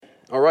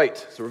All right,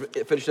 so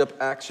we're finishing up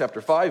Acts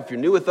chapter 5. If you're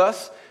new with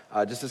us,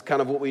 this is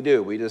kind of what we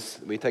do. We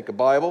take a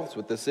Bible. That's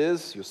what this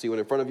is. You'll see one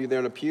in front of you there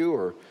in a pew,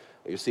 or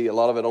you'll see a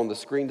lot of it on the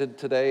screen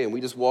today, and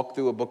we just walk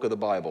through a book of the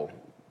Bible,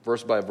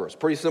 verse by verse.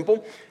 Pretty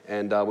simple,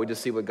 and we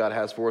just see what God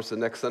has for us the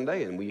next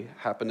Sunday, and we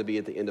happen to be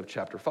at the end of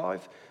chapter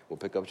 5. We'll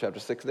pick up chapter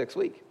 6 next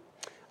week.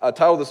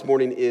 Title this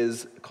morning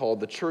is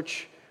called The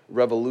Church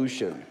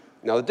Revolution.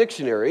 Now, the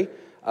dictionary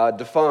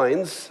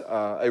defines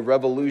a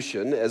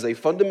revolution as a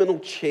fundamental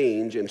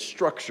change in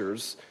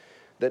structures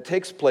that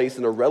takes place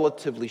in a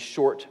relatively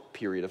short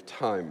period of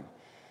time.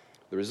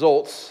 The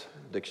results,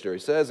 the dictionary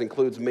says,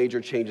 includes major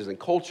changes in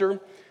culture,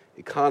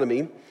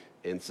 economy,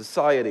 and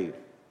society.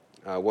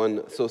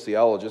 One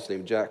sociologist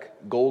named Jack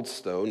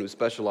Goldstone, who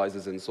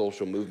specializes in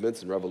social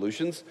movements and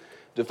revolutions,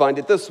 defined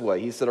it this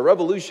way. He said, a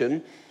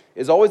revolution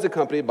is always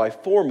accompanied by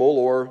formal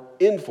or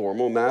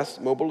informal mass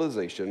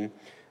mobilization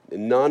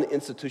and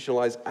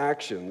non-institutionalized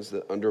actions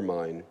that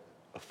undermine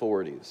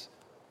authorities.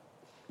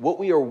 What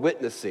we are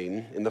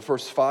witnessing in the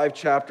first 5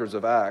 chapters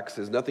of Acts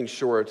is nothing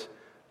short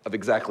of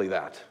exactly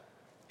that.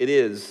 It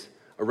is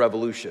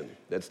a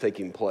that's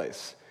taking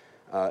place,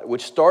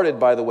 which started,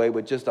 by the way,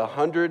 with just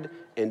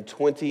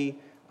 120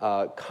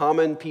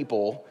 common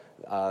people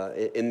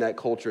in that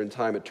culture and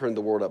time. It turned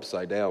the world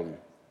upside down.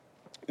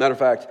 Matter of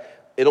fact,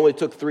 it only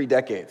took 3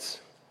 decades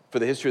for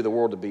the history of the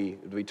world to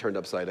be turned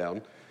upside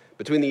down.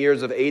 Between the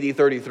years of AD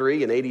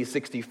 33 and AD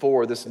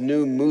 64, this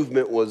new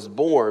movement was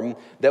born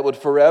that would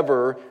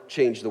forever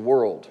change the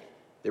world.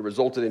 It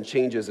resulted in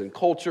changes in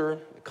culture,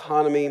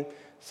 economy,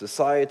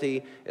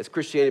 society, as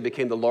Christianity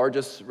became the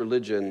largest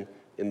religion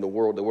in the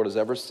world has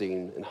ever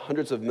seen, and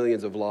hundreds of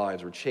millions of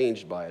lives were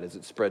changed by it as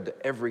it spread to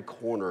every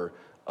corner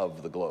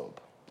of the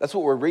globe. That's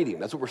what we're reading.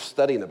 That's what we're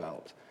studying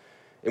about.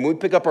 And when we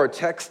pick up our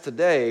text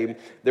today,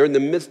 they're in the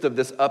midst of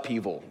this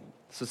upheaval.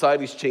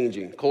 Society's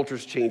changing,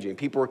 culture's changing,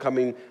 people are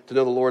coming to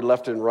know the Lord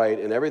left and right,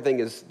 and everything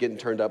is getting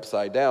turned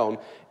upside down.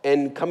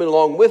 And coming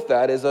along with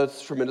that is a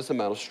tremendous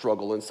amount of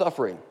struggle and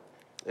suffering.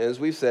 And as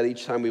we've said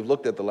each time we've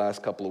looked at the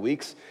last couple of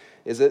weeks,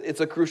 is that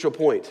it's a crucial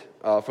point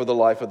for the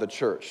life of the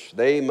church.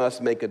 They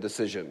must make a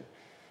decision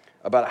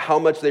about how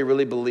much they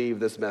really believe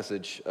this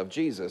message of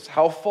Jesus.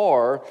 How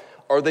far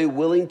are they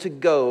willing to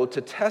go to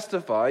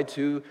testify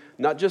to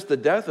not just the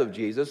death of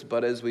Jesus,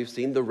 but as we've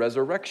seen, the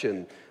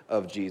resurrection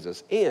of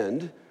Jesus?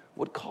 And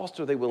what cost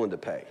are they willing to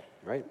pay,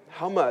 right?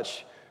 How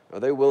much are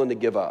they willing to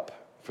give up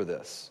for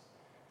this?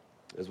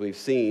 As we've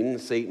seen,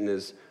 Satan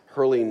is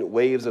hurling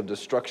waves of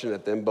destruction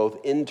at them,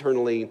 both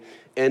internally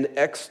and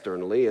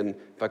externally. And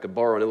if I could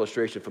borrow an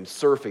illustration from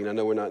surfing, I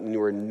know we're not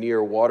anywhere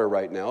near water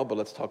right now, but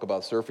let's talk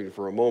about surfing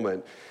for a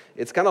moment.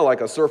 It's kind of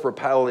like a surfer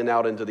paddling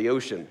out into the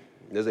ocean.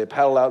 And as they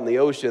paddle out in the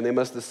ocean, they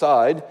must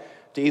decide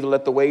to either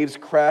let the waves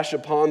crash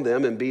upon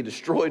them and be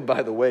destroyed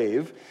by the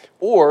wave,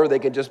 or they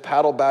can just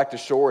paddle back to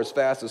shore as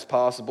fast as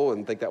possible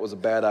and think that was a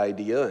bad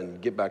idea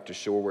and get back to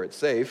shore where it's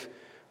safe,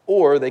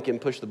 or they can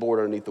push the board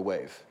underneath the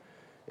wave.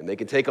 And they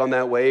can take on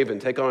that wave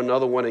and take on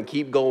another one and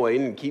keep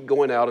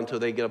going out until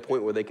they get a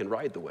point where they can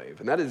ride the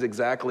wave. And that is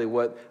exactly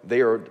what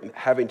they are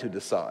having to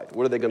decide.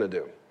 What are they going to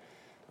do?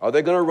 Are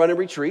they going to run and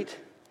retreat?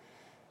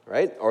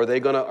 Right? Are they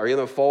going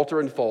to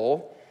falter and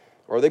fall?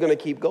 Or are they going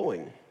to keep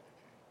going?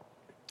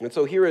 And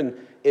so here in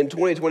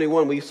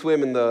 2021, we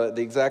swim in the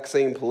exact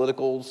same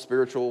political,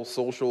 spiritual,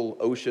 social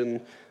ocean,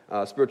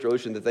 spiritual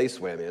ocean that they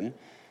swam in.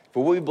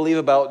 For what we believe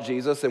about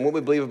Jesus and what we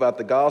believe about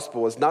the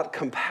gospel is not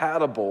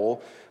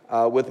compatible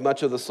with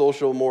much of the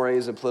social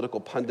mores and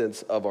political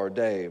pundits of our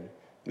day.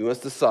 We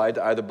must decide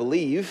to either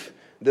believe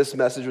this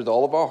message with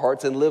all of our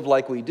hearts and live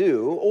like we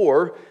do,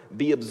 or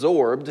be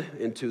absorbed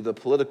into the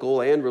political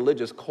and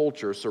religious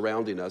culture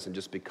surrounding us and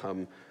just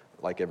become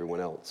like everyone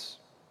else.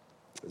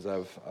 As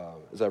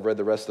I've read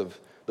the rest of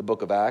the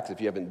book of Acts, if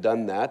you haven't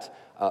done that,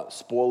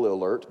 spoiler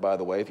alert, by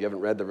the way, if you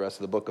haven't read the rest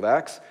of the book of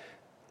Acts,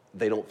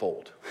 they don't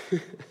fold.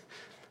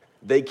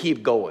 They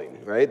keep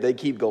going, right? They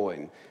keep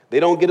going.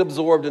 They don't get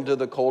absorbed into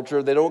the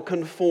culture. They don't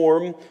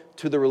conform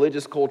to the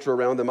religious culture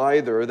around them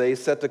either. They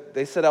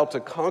set out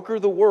to conquer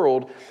the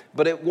world,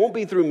 but it won't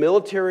be through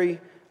military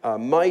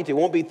might. It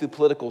won't be through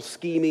political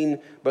scheming,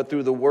 but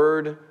through the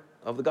word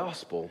of the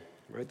gospel,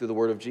 right? Through the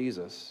word of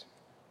Jesus.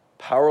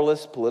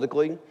 Powerless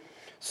politically,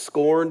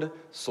 scorned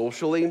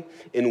socially,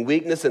 in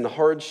weakness and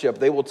hardship,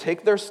 they will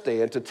take their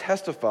stand to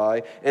testify,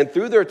 and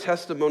through their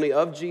testimony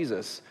of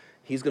Jesus,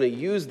 he's going to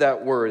use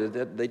that word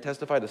that they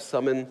testify to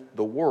summon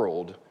the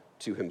world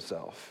to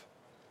himself.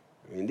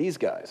 I mean, these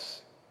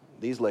guys,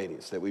 these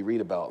ladies that we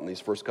read about in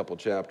these first couple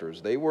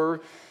chapters, they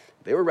were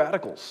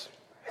radicals.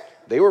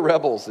 They were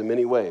rebels in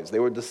many ways. They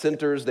were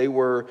dissenters. They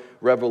were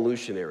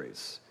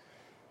revolutionaries.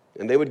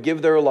 And they would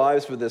give their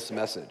lives for this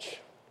message,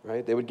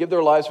 right? They would give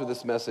their lives for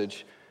this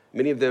message.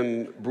 Many of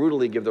them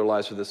brutally give their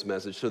lives for this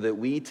message so that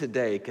we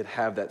today could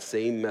have that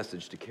same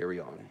message to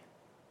carry on.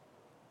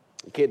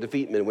 You can't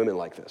defeat men and women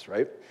like this,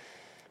 right?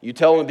 You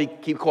tell them to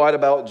keep quiet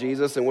about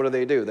Jesus, and what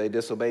do? They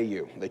disobey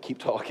you. They keep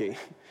talking.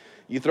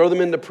 You throw them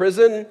into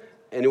prison,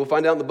 and you'll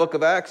find out in the book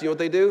of Acts, you know what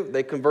they do?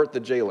 They convert the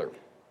jailer.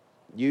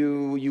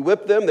 You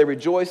whipped them, they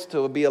rejoiced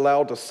to be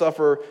allowed to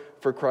suffer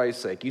for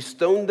Christ's sake. You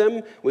stoned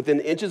them within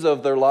inches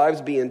of their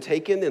lives being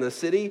taken in a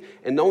city.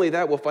 And not only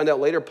that, we'll find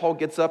out later, Paul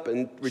gets up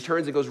and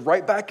returns and goes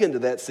right back into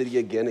that city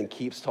again and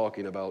keeps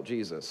talking about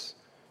Jesus.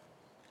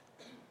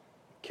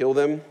 Kill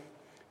them,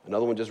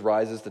 another one just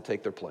rises to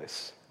take their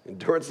place.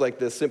 Endurance like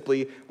this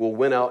simply will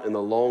win out in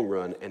the long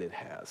run, and it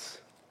has.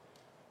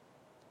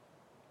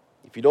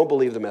 If you don't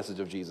believe the message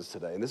of Jesus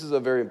today, and this is a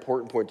very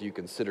important point to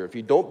consider, if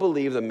you don't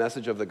believe the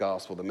message of the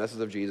gospel, the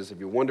message of Jesus, if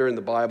you're wondering in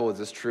the Bible, is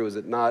this true, is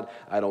it not,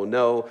 I don't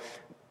know,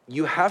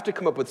 you have to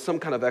come up with some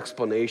kind of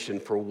explanation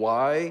for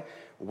why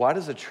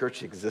does a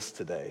church exist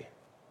today?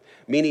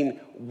 Meaning,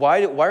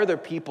 why are there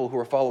people who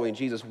are following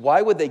Jesus?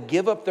 Why would they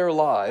give up their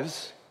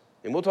lives,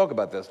 and we'll talk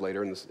about this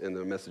later in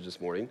the message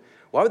this morning,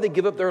 why would they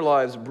give up their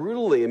lives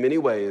brutally in many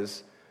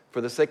ways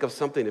for the sake of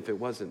something if it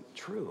wasn't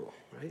true,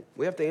 right?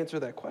 We have to answer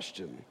that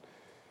question.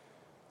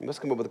 You must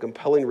come up with a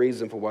compelling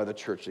reason for why the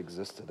church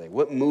exists today.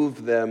 What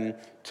moved them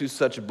to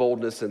such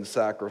boldness and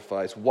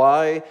sacrifice?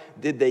 Why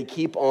did they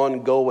keep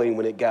on going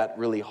when it got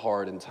really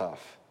hard and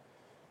tough?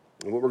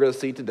 And what we're going to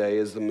see today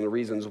is the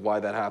reasons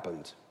why that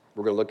happened.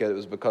 We're going to look at it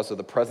was because of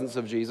the presence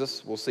of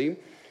Jesus, we'll see,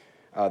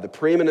 the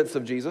preeminence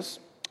of Jesus,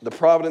 the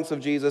providence of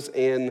Jesus,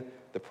 and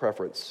the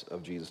preference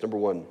of Jesus. Number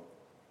one,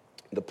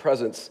 the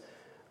presence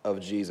of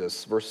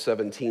Jesus. Verse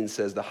 17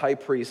 says, the high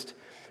priest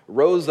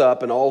rose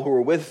up, and all who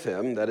were with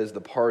him, that is the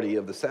party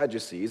of the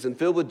Sadducees, and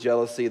filled with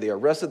jealousy, they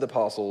arrested the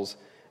apostles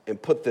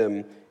and put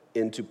them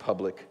into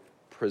public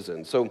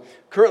prison. So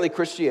currently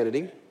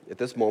Christianity, at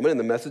this moment, and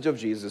the message of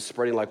Jesus is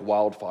spreading like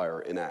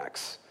wildfire in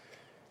Acts.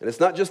 And it's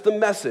not just the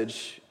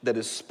message that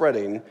is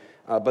spreading,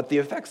 but the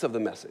effects of the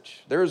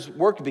message. There's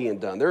work being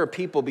done. There are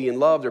people being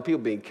loved. There are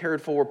people being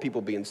cared for, people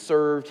being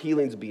served,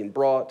 healings being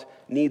brought,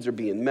 needs are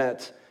being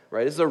met,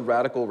 right? This is a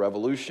radical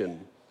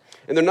revolution.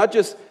 And they're not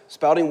just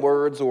spouting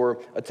words or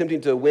attempting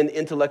to win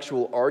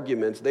intellectual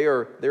arguments. They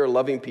are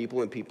loving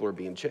people, and people are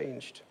being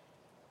changed.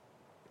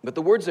 But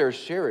the words they're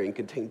sharing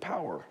contain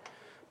power,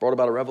 brought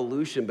about a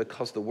revolution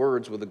because the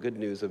words were the good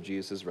news of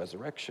Jesus'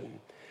 resurrection.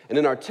 And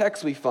in our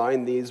text, we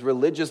find these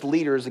religious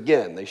leaders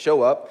again. They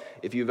show up.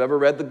 If you've ever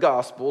read the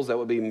Gospels, that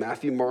would be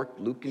Matthew, Mark,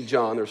 Luke, and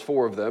John. There's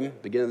 4 of them,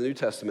 beginning of the New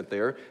Testament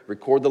there.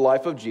 Record the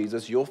life of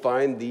Jesus. You'll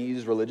find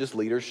these religious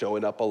leaders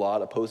showing up a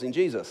lot opposing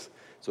Jesus.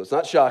 So it's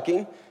not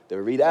shocking that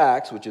we read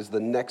Acts, which is the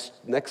next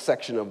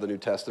section of the New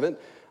Testament,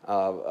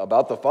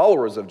 about the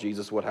followers of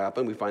Jesus, what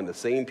happened. We find the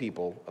same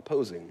people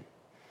opposing.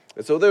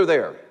 And so they're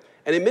there.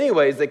 And in many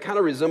ways, they kind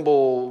of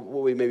resemble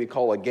what we maybe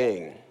call a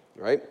gang,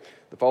 right?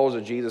 The followers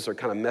of Jesus are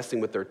kind of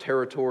messing with their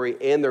territory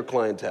and their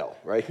clientele,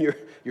 right?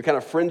 You're kind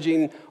of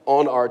fringing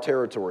on our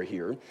territory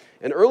here.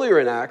 And earlier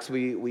in Acts,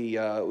 we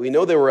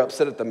know they were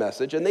upset at the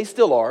message, and they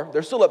still are.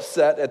 They're still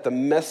upset at the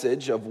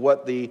message of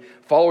what the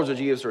followers of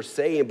Jesus are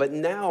saying, but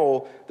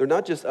now they're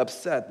not just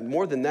upset.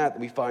 More than that,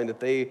 we find that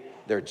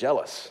they're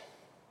jealous,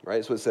 right?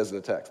 That's what it says in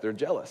the text. They're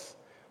jealous.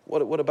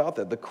 What about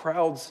that? The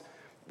crowds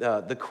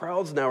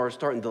now are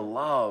starting to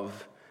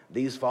love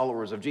these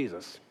followers of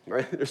Jesus,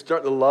 right? They're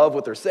starting to love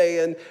what they're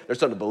saying. They're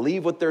starting to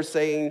believe what they're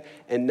saying.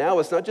 And now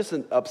it's not just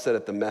an upset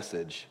at the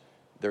message.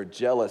 They're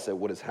jealous at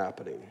what is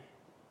happening.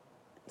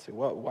 You say,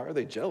 well, why are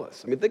they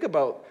jealous? I mean, think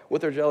about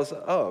what they're jealous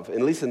of,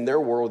 at least in their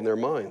world, in their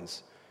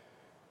minds.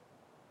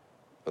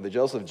 Are they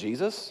jealous of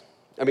Jesus?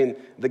 I mean,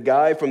 the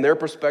guy from their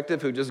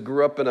perspective who just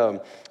grew up in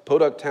a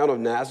podunk town of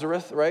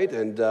Nazareth, right?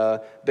 And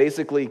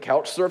basically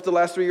couch surfed the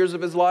last 3 years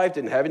of his life,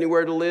 didn't have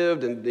anywhere to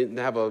live, and didn't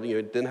have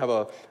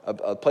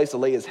a place to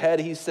lay his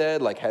head, he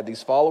said, like had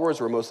these followers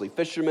who were mostly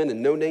fishermen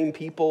and no-name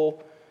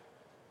people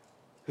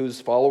whose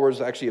followers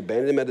actually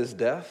abandoned him at his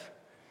death.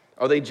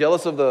 Are they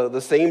jealous of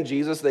the same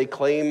Jesus they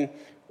claim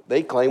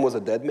was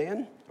a dead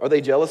man? Are they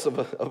jealous of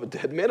a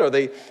dead man? Are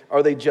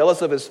they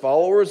jealous of his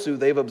followers who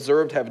they've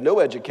observed have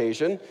no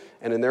education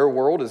and in their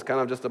world is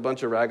kind of just a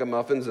bunch of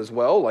ragamuffins as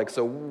well? Like,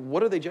 so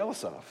what are they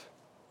jealous of?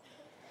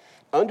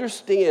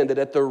 Understand that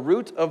at the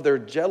root of their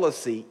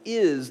jealousy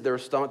is their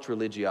staunch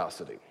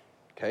religiosity,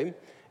 okay?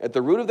 At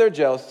the root of their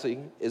jealousy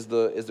is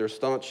their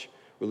staunch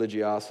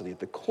religiosity. At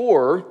the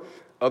core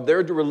of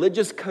their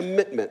religious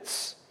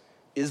commitments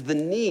is the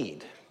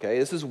need. Okay,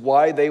 this is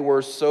why they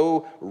were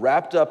so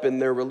wrapped up in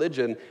their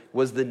religion,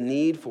 was the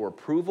need for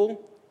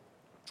approval,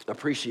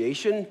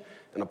 appreciation,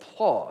 and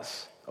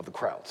applause of the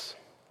crowds.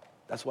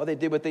 That's why they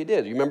did what they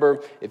did. You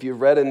remember, if you've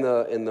read in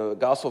the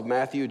Gospel of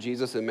Matthew,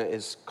 Jesus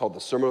is called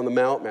the Sermon on the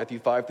Mount, Matthew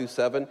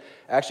 5-7,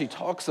 actually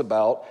talks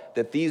about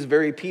that these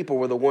very people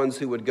were the ones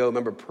who would go,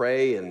 remember,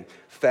 pray and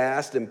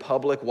fast in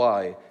public.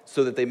 Why?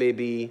 So that they may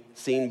be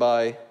seen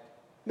by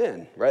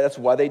men, right? That's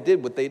why they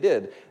did what they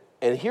did.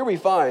 And here we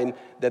find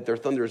that their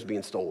thunder is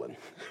being stolen.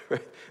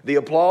 Right? The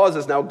applause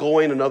is now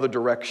going another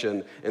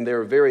direction, and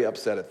they're very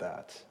upset at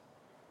that.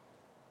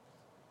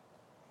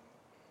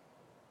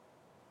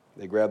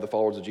 They grab the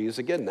followers of Jesus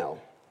again now.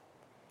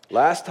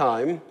 Last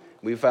time,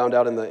 we found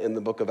out in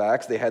the book of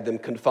Acts, they had them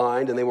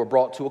confined and they were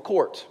brought to a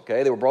court.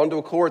 Okay, they were brought into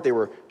a court, they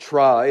were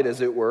tried, as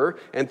it were,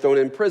 and thrown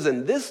in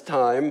prison. This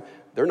time,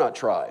 they're not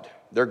tried.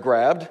 They're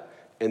grabbed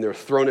and they're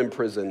thrown in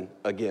prison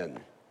again.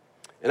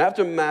 And I have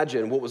to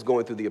imagine what was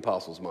going through the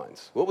apostles'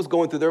 minds. What was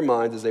going through their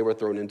minds as they were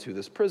thrown into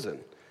this prison?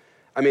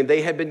 I mean,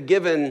 they had been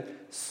given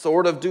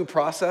sort of due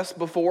process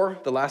before,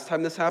 the last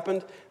time this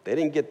happened. They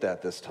didn't get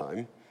that this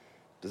time.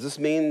 Does this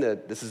mean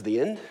that this is the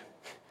end?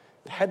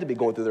 It had to be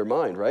going through their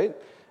mind, right?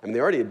 I mean,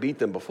 they already had beat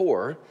them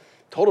before,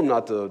 told them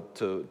not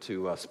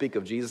to speak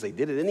of Jesus. They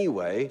did it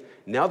anyway.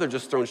 Now they're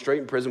just thrown straight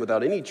in prison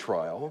without any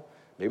trial.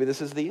 Maybe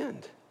this is the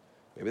end.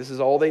 Maybe this is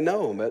all they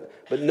know.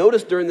 But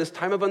notice during this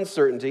time of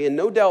uncertainty, and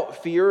no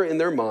doubt fear in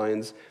their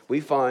minds, we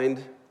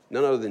find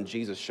none other than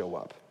Jesus show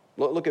up.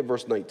 Look at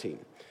verse 19.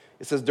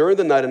 It says, during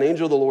the night, an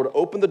angel of the Lord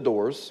opened the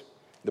doors,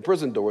 the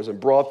prison doors, and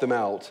brought them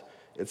out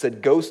and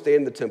said, go stand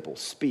in the temple,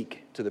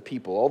 speak to the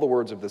people all the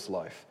words of this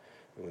life.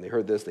 And when they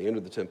heard this, they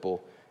entered the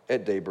temple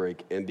at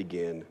daybreak and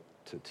began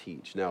to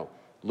teach. Now,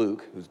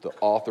 Luke, who's the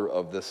author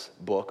of this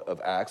book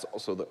of Acts,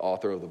 also the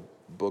author of the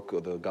book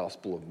of the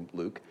Gospel of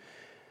Luke,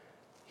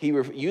 he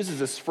uses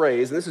this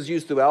phrase, and this is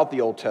used throughout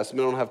the Old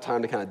Testament. I don't have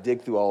time to kind of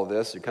dig through all of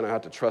this. You kind of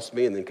have to trust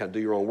me and then kind of do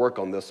your own work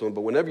on this one.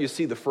 But whenever you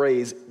see the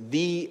phrase,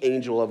 the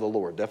angel of the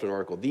Lord, definite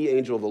article, the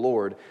angel of the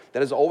Lord,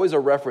 that is always a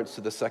reference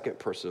to the second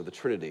person of the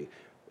Trinity,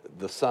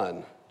 the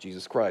Son,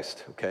 Jesus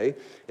Christ, okay?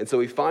 And so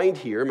we find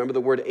here, remember the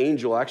word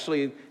angel,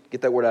 actually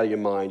get that word out of your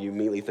mind. You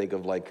immediately think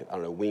of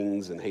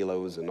wings and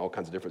halos and all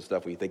kinds of different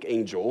stuff when you think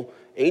angel.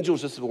 Angel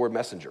is just the word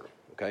messenger,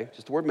 okay?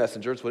 Just the word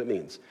messenger, that's what it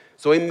means.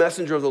 So a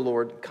messenger of the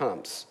Lord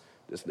comes.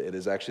 It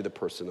is actually the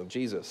person of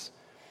Jesus.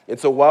 And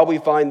so while we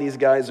find these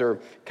guys are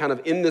kind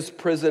of in this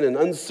prison and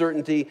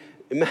uncertainty,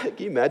 can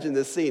you imagine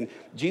this scene?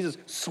 Jesus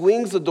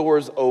swings the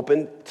doors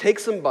open,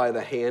 takes them by the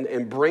hand,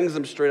 and brings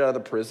them straight out of the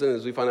prison.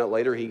 As we find out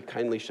later, he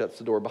kindly shuts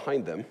the door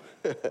behind them,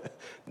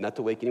 not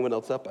to wake anyone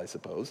else up, I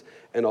suppose,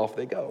 and off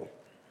they go.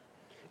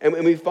 And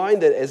we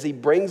find that as he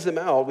brings them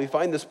out, we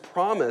find this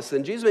promise,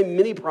 and Jesus made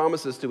many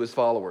promises to his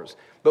followers,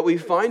 but we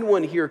find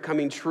one here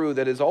coming true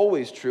that is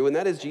always true, and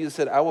that is Jesus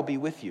said, I will be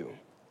with you.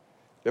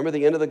 Remember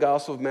the end of the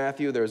Gospel of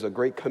Matthew? There's a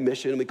great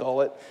commission, we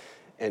call it.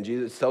 And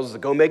Jesus tells us to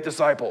go make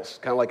disciples,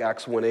 kind of like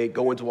Acts 1:8,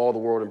 go into all the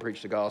world and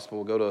preach the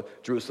gospel, go to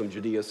Jerusalem,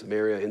 Judea,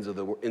 Samaria, ends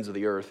of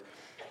the earth.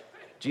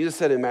 Jesus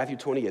said in Matthew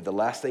 28, the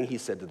last thing he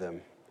said to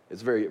them,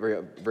 it's very,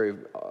 very, very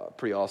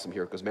pretty awesome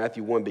here, because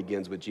Matthew 1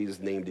 begins with Jesus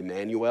named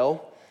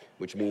Emmanuel,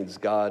 which means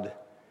God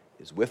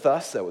is with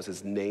us. That was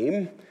his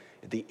name.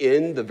 At the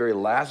end, the very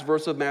last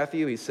verse of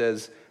Matthew, he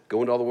says,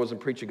 go into all the world and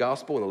preach the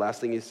gospel. And the last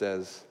thing he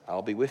says,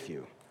 I'll be with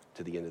you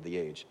to the end of the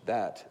age.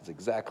 That is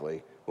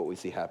exactly what we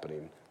see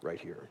happening right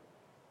here.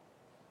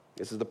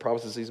 This is the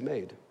promises he's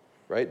made,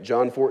 right?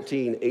 John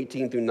 14,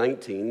 18 through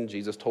 19,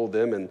 Jesus told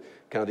them in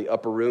kind of the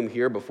upper room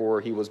here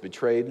before he was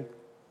betrayed.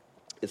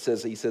 He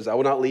says, I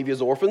will not leave you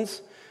as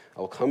orphans. I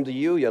will come to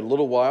you yet a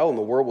little while, and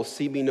the world will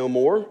see me no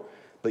more.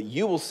 But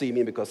you will see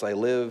me because I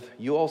live,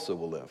 you also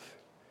will live.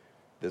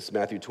 This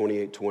Matthew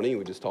 28:20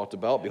 we just talked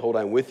about. Behold,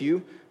 I'm with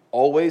you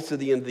always to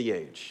the end of the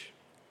age.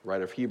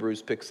 Writer of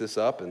Hebrews picks this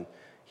up, and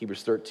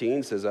Hebrews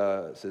 13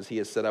 says he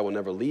has said, I will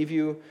never leave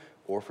you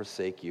or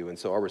forsake you. And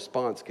so our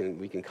response,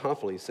 we can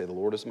confidently say, the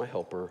Lord is my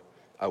helper.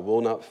 I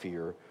will not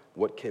fear.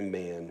 What can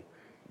man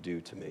do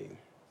to me?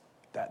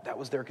 That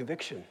was their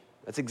conviction.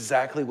 That's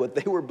exactly what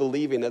they were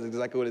believing. That's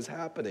exactly what is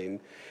happening.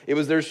 It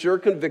was their sure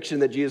conviction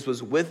that Jesus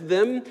was with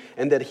them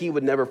and that he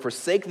would never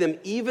forsake them,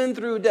 even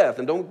through death.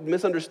 And don't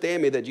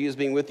misunderstand me that Jesus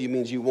being with you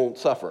means you won't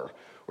suffer,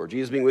 or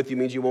Jesus being with you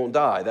means you won't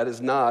die. That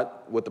is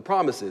not what the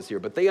promise is here.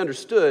 But they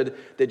understood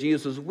that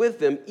Jesus was with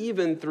them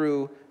even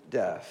through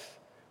death,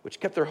 which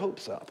kept their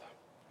hopes up.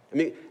 I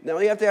mean, now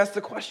you have to ask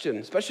the question,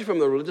 especially from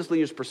the religious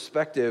leader's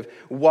perspective,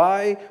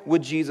 why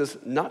would Jesus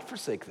not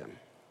forsake them?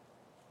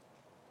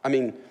 I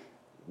mean,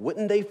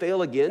 wouldn't they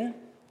fail again?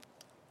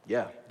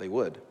 Yeah, they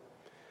would.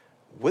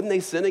 Wouldn't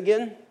they sin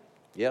again?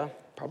 Yeah,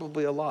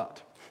 probably a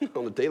lot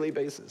on a daily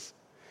basis.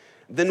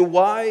 Then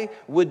why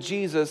would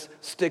Jesus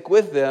stick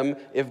with them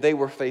if they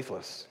were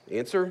faithless?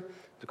 Answer,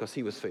 because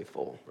he was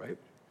faithful, right?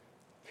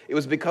 It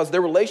was because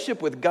their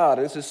relationship with God,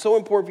 and this is so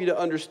important for you to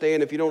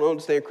understand if you don't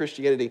understand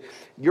Christianity,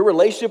 your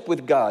relationship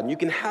with God, and you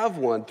can have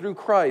one through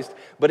Christ,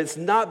 but it's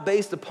not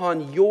based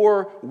upon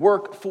your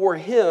work for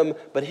him,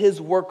 but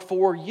his work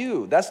for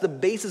you. That's the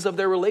basis of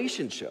their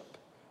relationship,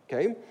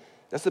 okay?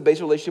 That's the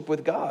basic relationship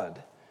with God.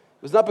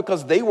 It was not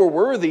because they were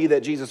worthy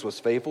that Jesus was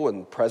faithful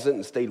and present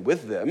and stayed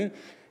with them.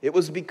 It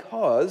was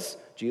because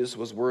Jesus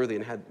was worthy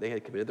and they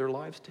had committed their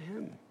lives to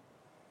him.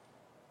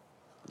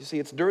 You see,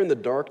 it's during the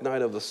dark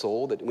night of the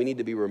soul that we need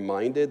to be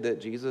reminded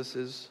that Jesus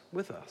is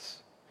with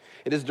us.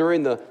 It is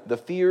during the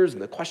fears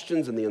and the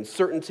questions and the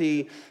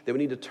uncertainty that we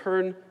need to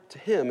turn to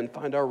him and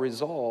find our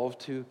resolve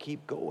to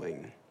keep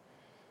going.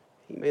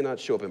 He may not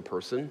show up in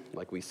person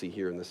like we see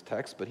here in this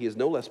text, but he is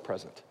no less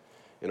present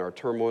in our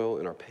turmoil,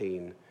 in our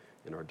pain,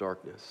 in our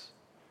darkness.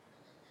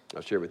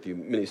 I'll share with you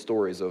many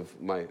stories of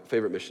my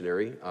favorite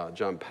missionary,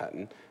 John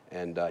Patton,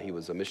 and he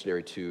was a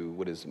missionary to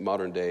what is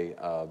modern-day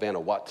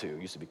Vanuatu.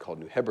 It used to be called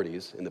New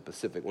Hebrides in the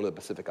Pacific, one of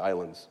the Pacific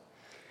Islands.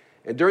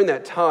 And during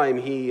that time,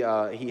 he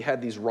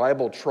had these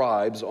rival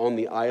tribes on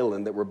the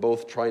island that were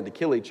both trying to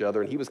kill each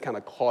other, and he was kind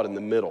of caught in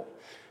the middle,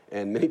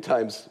 and many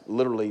times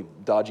literally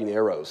dodging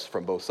arrows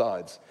from both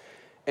sides.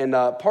 And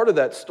part of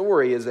that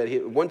story is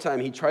that one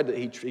time he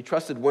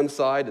trusted one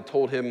side and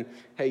told him,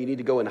 hey, you need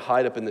to go and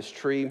hide up in this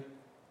tree.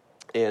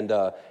 And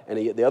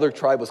the other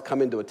tribe was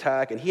coming to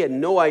attack, and he had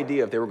no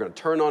idea if they were going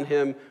to turn on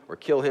him or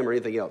kill him or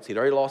anything else. He'd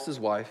already lost his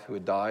wife, who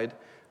had died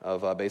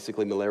of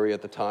basically malaria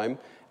at the time,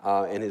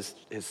 and his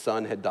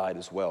son had died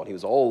as well. And he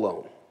was all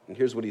alone. And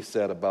here's what he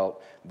said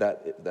about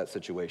that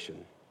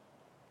situation.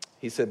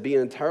 He said, being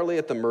entirely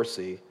at the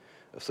mercy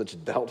of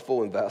such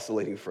doubtful and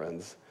vacillating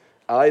friends,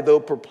 I, though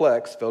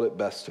perplexed, felt it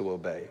best to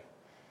obey.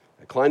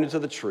 I climbed into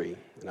the tree,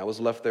 and I was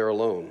left there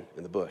alone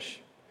in the bush.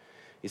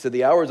 He said,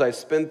 the hours I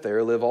spent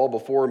there live all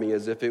before me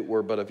as if it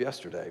were but of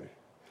yesterday.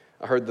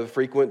 I heard the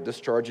frequent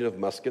discharging of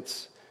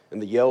muskets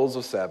and the yells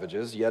of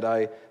savages, yet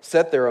I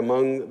sat there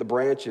among the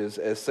branches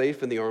as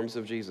safe in the arms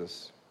of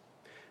Jesus.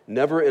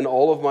 Never in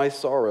all of my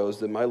sorrows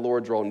did my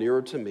Lord draw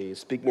nearer to me,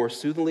 speak more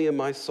soothingly in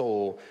my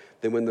soul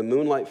than when the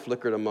moonlight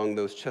flickered among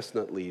those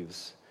chestnut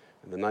leaves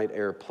and the night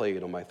air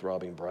played on my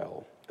throbbing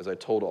brow, as I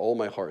told all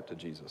my heart to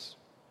Jesus.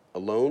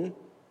 Alone,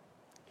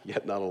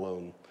 yet not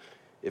alone.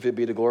 If it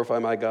be to glorify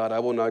my God, I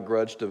will not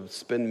grudge to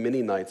spend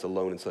many nights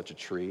alone in such a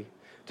tree,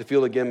 to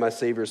feel again my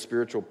Savior's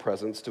spiritual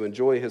presence, to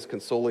enjoy his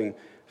consoling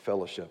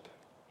fellowship.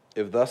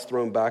 If thus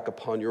thrown back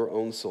upon your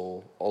own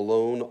soul,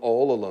 alone,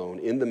 all alone,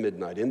 in the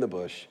midnight, in the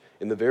bush,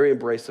 in the very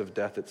embrace of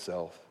death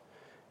itself,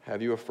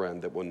 have you a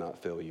friend that will not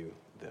fail you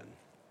then?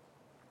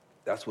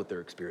 That's what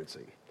they're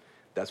experiencing.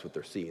 That's what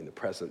they're seeing, the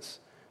presence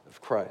of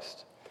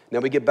Christ. Now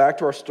we get back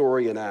to our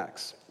story in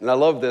Acts. And I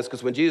love this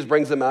because when Jesus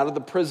brings them out of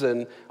the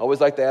prison, I always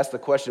like to ask the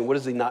question, what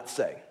does he not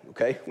say?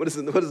 Okay? What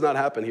does not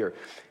happen here?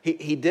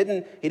 He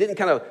didn't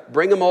kind of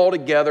bring them all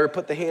together,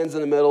 put the hands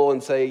in the middle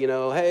and say,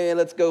 hey,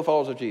 let's go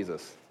followers of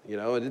Jesus. It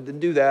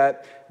didn't do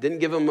that. Didn't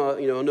give them,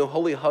 no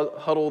holy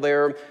huddle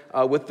there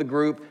with the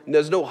group.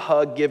 There's no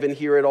hug given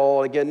here at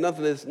all. Again, none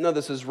of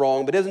this is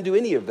wrong, but he doesn't do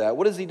any of that.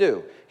 What does he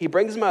do? He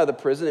brings them out of the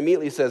prison and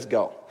immediately says,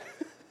 go.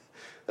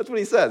 That's what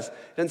he says.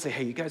 He doesn't say,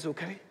 hey, you guys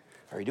okay?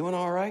 Are you doing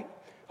all right?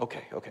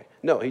 Okay.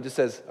 No, he just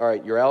says, all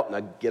right, you're out,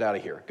 now get out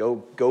of here.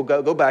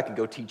 Go back and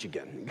go teach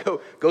again.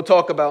 Go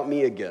talk about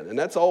me again. And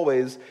that's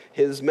always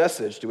his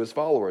message to his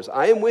followers.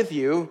 I am with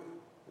you,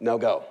 now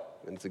go.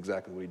 And it's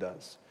exactly what he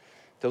does.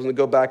 He tells them to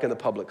go back in the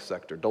public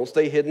sector. Don't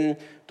stay hidden.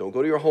 Don't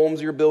go to your homes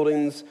or your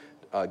buildings.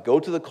 Go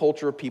to the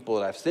culture of people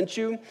that I've sent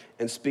you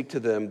and speak to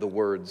them the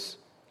words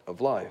of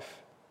life.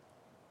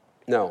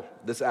 Now,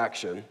 this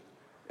action,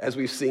 as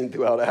we've seen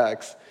throughout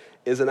Acts,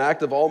 is an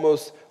act of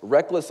almost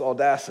reckless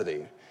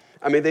audacity.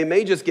 I mean, they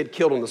may just get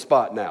killed on the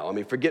spot now. I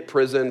mean, forget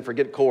prison,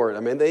 forget court. I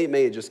mean, they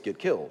may just get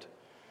killed.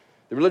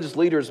 The religious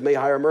leaders may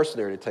hire a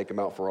mercenary to take them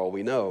out for all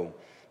we know.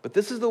 But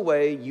this is the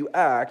way you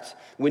act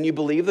when you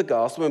believe the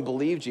gospel and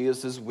believe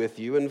Jesus is with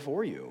you and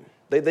for you.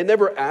 They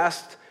never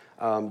asked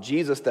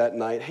Jesus that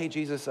night, hey,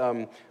 Jesus,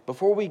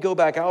 before we go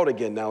back out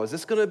again now, is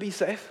this going to be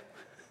safe?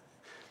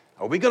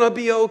 Are we going to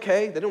be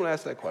okay? They don't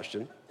ask that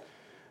question.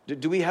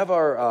 Do we have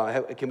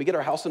can we get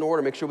our house in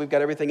order, make sure we've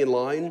got everything in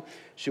line?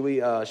 Should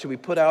we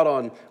put out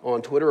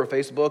on Twitter or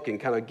Facebook and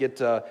kind of get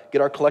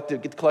the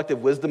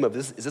collective wisdom of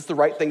this? Is this the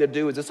right thing to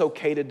do? Is this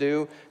okay to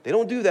do? They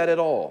don't do that at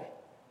all.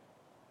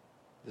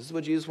 This is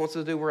what Jesus wants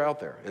us to do. We're out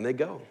there, and they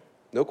go.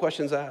 No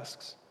questions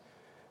asked.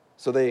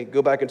 So they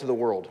go back into the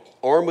world,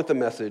 armed with the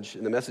message,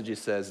 and the message he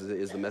says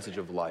is the message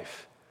of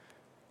life.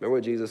 Remember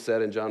what Jesus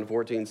said in John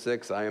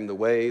 14:6, I am the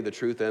way, the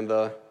truth, and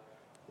the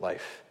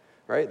life.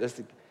 Right?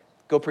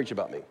 Go preach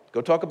about me.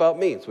 Go talk about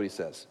me. That's what he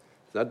says.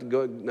 Not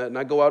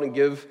go out and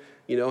give,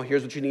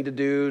 here's what you need to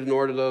do in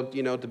order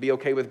to, to be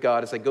okay with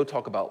God. It's like, go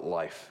talk about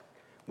life.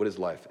 What is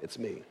life? It's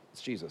me.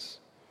 It's Jesus.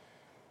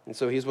 And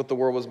so he's what the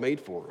world was made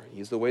for.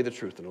 He's the way, the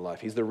truth, and the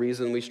life. He's the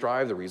reason we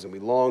strive, the reason we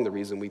long, the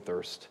reason we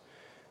thirst.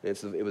 And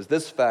it was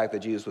this fact that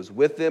Jesus was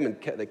with them and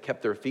they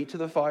kept their feet to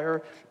the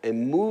fire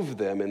and moved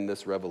them in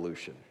this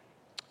revolution.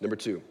 Number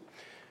two,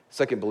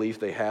 second belief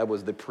they had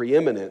was the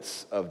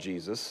preeminence of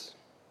Jesus.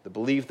 The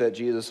belief that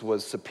Jesus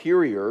was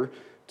superior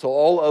to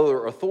all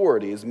other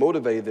authorities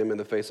motivated them in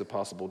the face of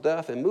possible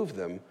death and moved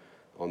them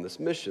on this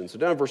mission. So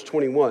down in verse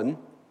 21,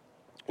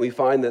 we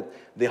find that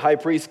the high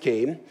priest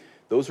came,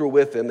 those who were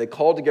with him, they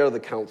called together the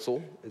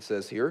council, it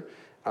says here,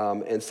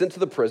 and sent to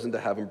the prison to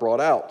have him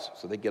brought out.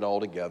 So they get all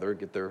together,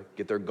 get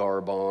their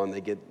garb on,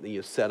 they get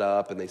set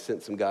up, and they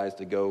sent some guys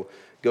to go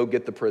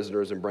get the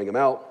prisoners and bring them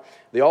out.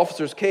 The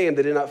officers came,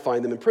 they did not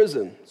find them in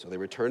prison. So they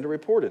returned and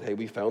reported, hey,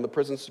 we found the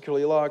prison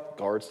securely locked,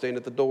 guards staying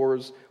at the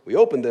doors. We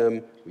opened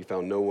them, we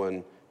found no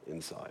one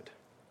inside.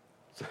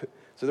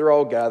 So they're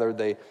all gathered.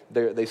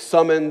 They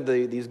summoned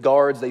these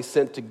guards they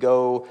sent to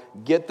go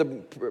get the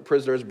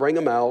prisoners, bring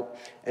them out.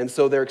 And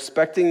so they're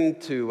expecting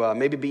to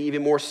maybe be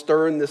even more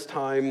stern this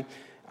time.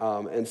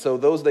 And so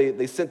those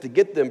they sent to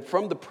get them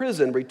from the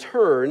prison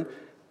return,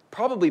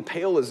 probably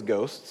pale as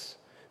ghosts,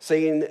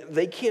 saying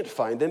they can't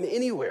find them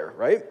anywhere,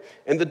 right?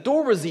 And the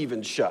door was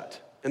even shut.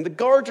 And the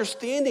guards are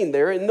standing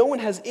there, and no one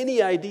has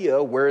any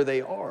idea where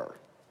they are.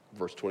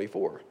 Verse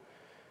 24.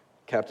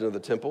 Captain of the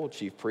temple,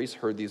 chief priests,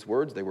 heard these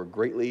words. They were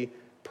greatly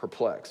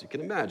perplexed. You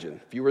can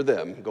imagine, if you were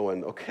them,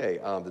 going, okay,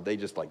 did they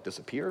just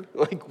disappear?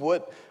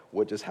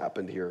 What just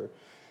happened here?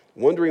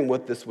 Wondering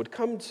what this would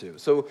come to.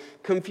 So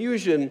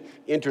confusion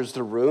enters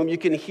the room. You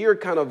can hear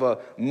kind of a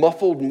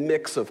muffled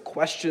mix of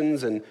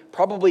questions and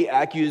probably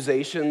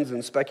accusations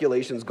and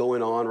speculations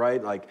going on,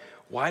 right?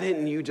 Why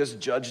didn't you just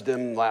judge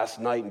them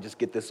last night and just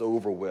get this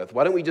over with?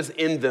 Why don't we just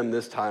end them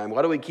this time?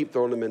 Why do we keep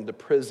throwing them into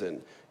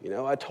prison?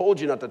 I told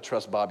you not to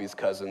trust Bobby's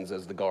cousins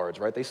as the guards,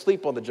 right? They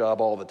sleep on the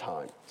job all the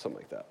time, something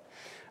like that.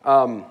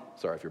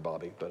 Sorry if you're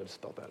Bobby, but I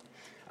just felt that.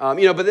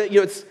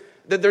 It's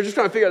they're just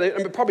trying to figure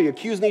out, probably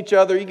accusing each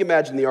other. You can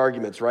imagine the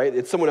arguments, right?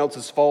 It's someone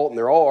else's fault, and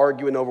they're all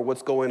arguing over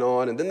what's going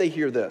on. And then they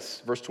hear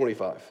this, verse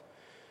 25.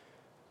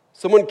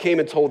 Someone came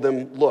and told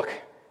them, look,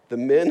 the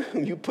men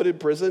whom you put in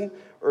prison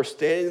are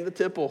standing in the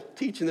temple,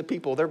 teaching the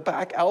people. They're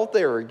back out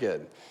there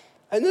again.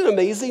 Isn't it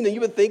amazing? And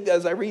you would think,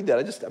 as I read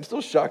that, I'm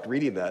still shocked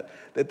reading that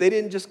they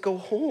didn't just go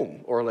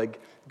home or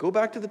go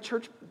back to the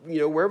church,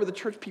 wherever the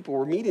church people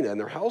were meeting at, in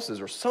their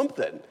houses or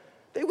something.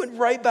 They went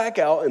right back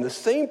out in the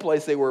same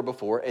place they were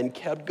before and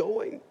kept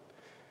going.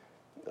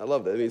 I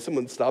love that.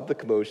 Someone stopped the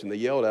commotion. They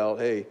yelled out,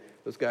 hey,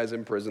 those guys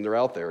in prison, they're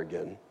out there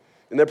again.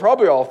 And they're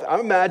probably I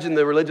imagine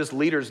the religious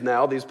leaders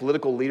now, these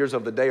political leaders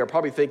of the day, are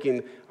probably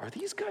thinking, are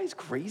these guys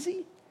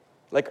crazy?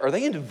 Are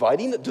they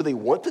inviting? Do they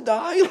want to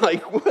die?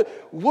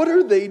 What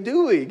are they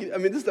doing?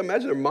 Just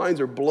imagine their minds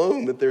are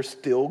blown that they're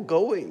still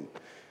going.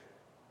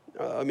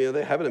 Are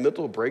they having a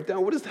mental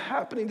breakdown? What is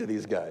happening to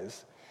these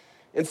guys?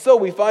 And so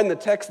we find the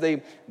text,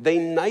 they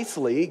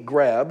nicely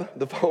grab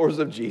the followers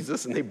of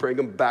Jesus and they bring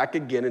them back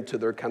again into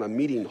their kind of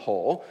meeting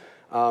hall.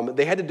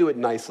 They had to do it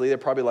nicely. They're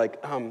probably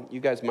like,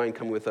 you guys mind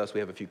coming with us? We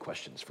have a few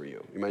questions for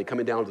you. You mind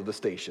coming down to the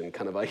station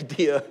kind of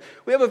idea.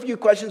 We have a few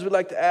questions we'd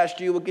like to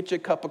ask you. We'll get you a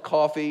cup of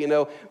coffee.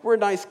 We're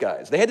nice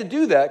guys. They had to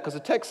do that because the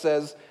text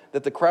says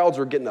that the crowds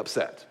were getting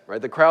upset,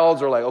 right? The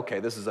crowds are like, okay,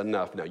 this is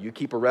enough now. You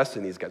keep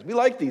arresting these guys. We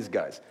like these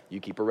guys.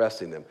 You keep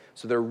arresting them.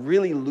 So they're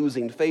really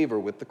losing favor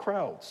with the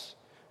crowds.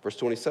 Verse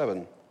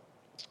 27,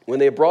 when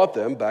they brought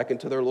them back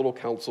into their little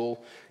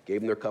council,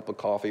 gave them their cup of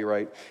coffee,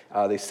 right?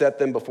 They set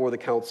them before the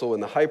council,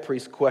 and the high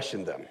priest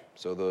questioned them.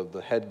 So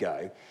the head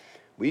guy,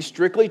 we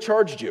strictly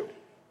charged you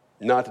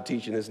not to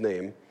teach in his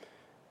name,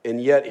 and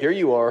yet here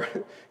you are.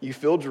 You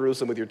filled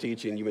Jerusalem with your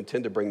teaching. You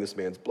intend to bring this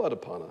man's blood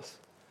upon us.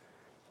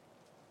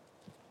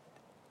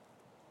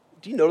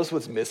 Do you notice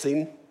what's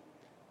missing?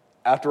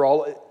 After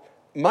all,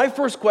 my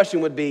first question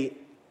would be,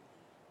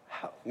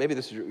 maybe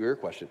this is your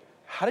question.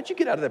 How did you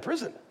get out of that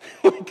prison?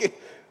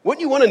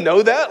 Wouldn't you want to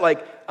know that?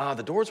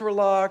 The doors were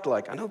locked.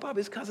 I know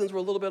Bobby's cousins were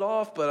a little bit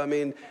off, but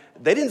they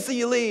didn't see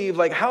you leave.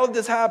 How did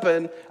this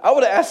happen? I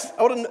would have asked,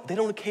 they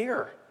don't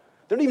care.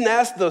 They don't even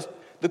ask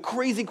the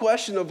crazy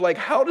question of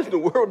how in the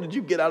world did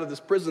you get out of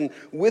this prison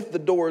with the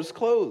doors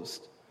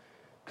closed?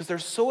 Because they're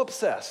so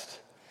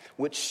obsessed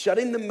with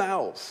shutting the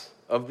mouths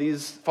of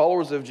these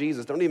followers of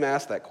Jesus. Don't even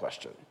ask that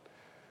question.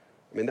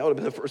 That would have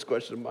been the first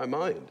question in my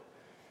mind.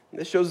 And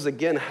this shows us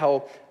again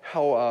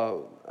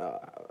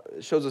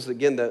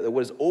that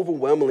what is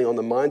overwhelmingly on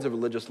the minds of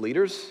religious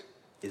leaders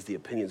is the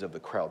opinions of the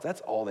crowds. That's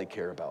all they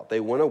care about.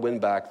 They want to win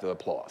back the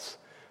applause.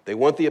 They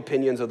want the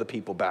opinions of the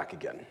people back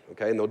again,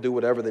 okay? And they'll do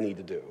whatever they need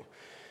to do.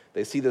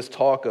 They see this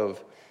talk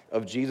of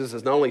Jesus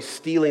as not only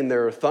stealing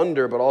their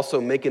thunder, but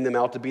also making them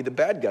out to be the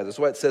bad guys. That's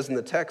why it says in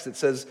the text, it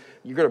says,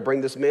 you're going to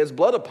bring this man's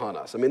blood upon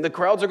us. The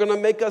crowds are going to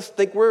make us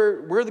think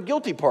we're the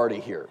guilty party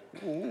here.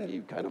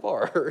 You kind of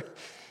are.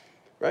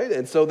 Right?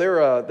 And so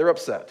they're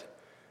upset.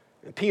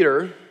 And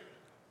Peter,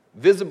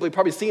 visibly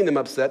probably seeing them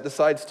upset,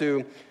 decides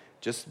to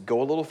just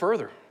go a little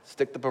further,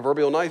 stick the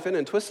proverbial knife in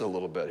and twist it a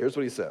little bit. Here's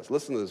what he says.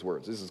 Listen to his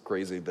words. This is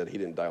crazy that he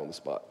didn't die on the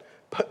spot.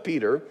 But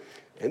Peter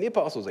and the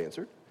apostles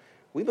answered,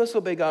 we must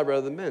obey God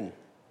rather than men.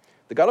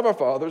 The God of our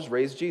fathers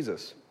raised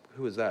Jesus.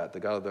 Who is that? The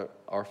God of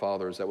our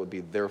fathers, that would be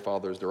their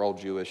fathers. They're all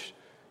Jewish,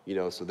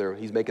 so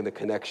he's making the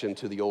connection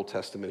to the Old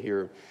Testament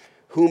here.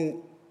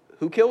 Who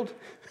killed?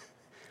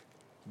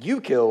 You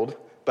killed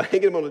by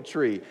hanging him on a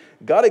tree.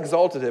 God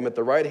exalted him at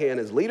the right hand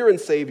as leader and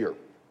savior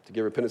to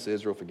give repentance to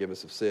Israel,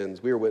 forgiveness of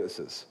sins. We are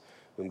witnesses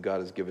whom God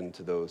has given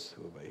to those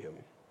who obey him.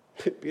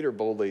 Peter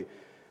boldly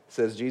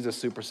says Jesus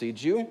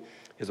supersedes you.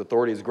 His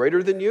authority is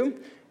greater than you.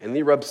 And then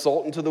he rubs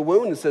salt into the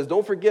wound and says,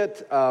 don't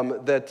forget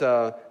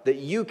that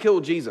you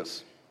killed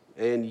Jesus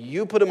and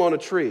you put him on a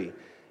tree,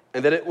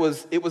 and that it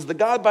was the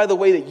God, by the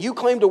way, that you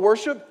claim to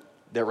worship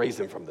that raised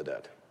him from the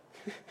dead.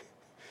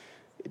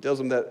 He tells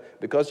him that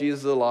because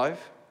Jesus is alive,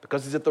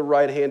 because he's at the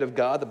right hand of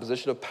God, the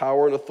position of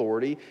power and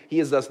authority, he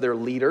is thus their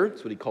leader.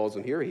 That's what he calls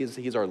him here.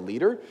 He's our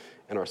leader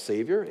and our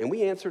savior, and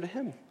we answer to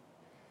him.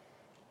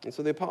 And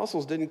so the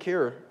apostles didn't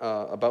care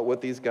about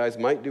what these guys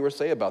might do or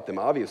say about them,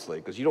 obviously,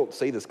 because you don't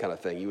say this kind of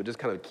thing. You would just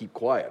kind of keep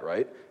quiet,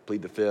 right?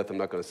 Plead the fifth, I'm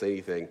not going to say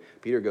anything.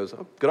 Peter goes,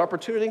 good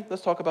opportunity,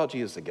 let's talk about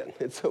Jesus again.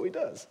 And so he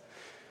does.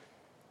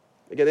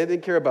 Again, they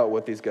didn't care about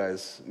what these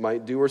guys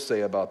might do or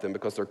say about them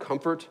because their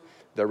comfort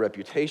Their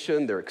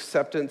reputation, their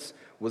acceptance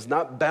was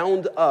not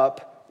bound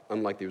up,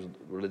 unlike these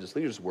religious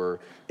leaders were,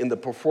 in the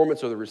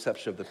performance or the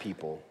reception of the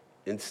people.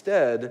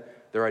 Instead,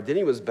 their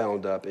identity was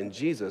bound up in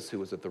Jesus, who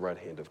was at the right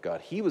hand of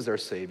God. He was their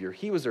Savior.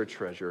 He was their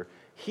treasure.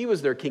 He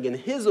was their King. And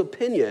his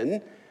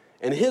opinion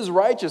and his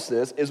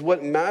righteousness is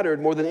what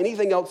mattered more than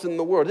anything else in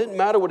the world. It didn't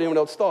matter what anyone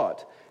else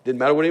thought. It didn't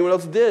matter what anyone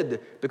else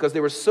did, because they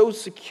were so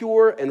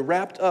secure and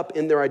wrapped up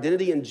in their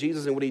identity in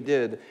Jesus and what he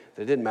did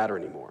that it didn't matter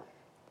anymore.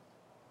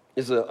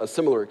 This is a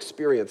similar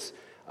experience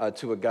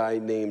to a guy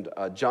named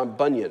John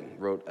Bunyan,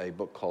 wrote a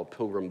book called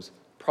Pilgrim's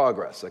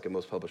Progress, second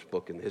most published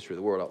book in the history of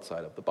the world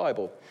outside of the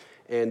Bible.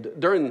 And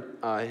during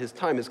his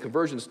time, his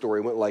conversion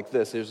story went like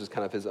this. Here's just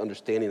kind of his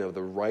understanding of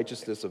the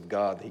righteousness of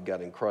God that he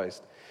got in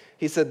Christ.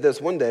 He said this: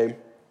 one day,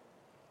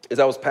 as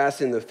I was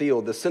passing the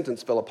field, this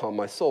sentence fell upon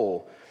my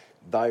soul: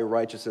 thy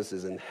righteousness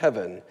is in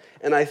heaven.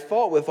 And I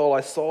thought with all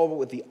I saw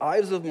with the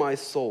eyes of my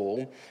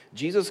soul,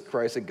 Jesus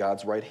Christ at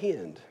God's right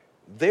hand.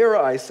 There,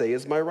 I say,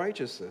 is my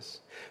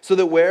righteousness. So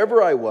that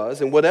wherever I was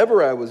and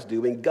whatever I was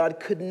doing, God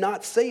could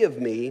not say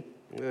of me,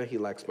 he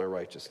lacks my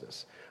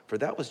righteousness. For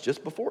that was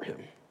just before him.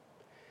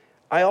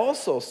 I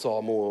also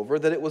saw, moreover,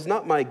 that it was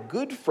not my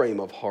good frame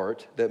of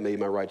heart that made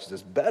my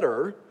righteousness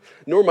better,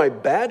 nor my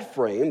bad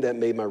frame that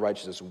made my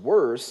righteousness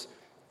worse,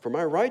 for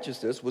my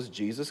righteousness was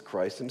Jesus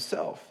Christ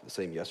himself, the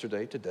same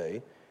yesterday,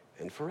 today,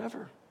 and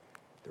forever.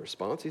 The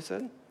response, he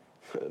said,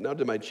 now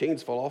did my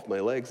chains fall off my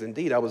legs.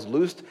 Indeed, I was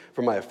loosed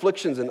from my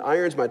afflictions and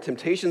irons. My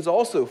temptations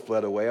also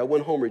fled away. I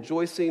went home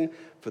rejoicing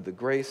for the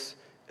grace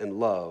and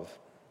love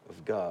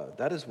of God.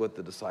 That is what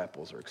the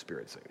disciples are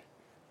experiencing.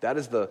 That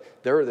is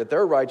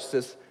their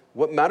righteousness,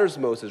 what matters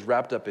most, is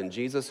wrapped up in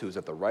Jesus, who is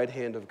at the right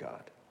hand of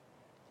God.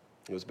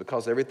 It was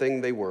because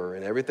everything they were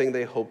and everything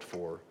they hoped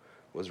for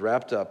was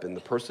wrapped up in the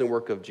person and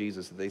work of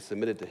Jesus that they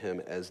submitted to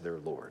him as their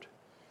Lord.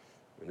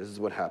 And this is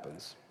what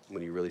happens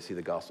when you really see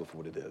the gospel for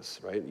what it is,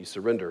 right? You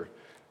surrender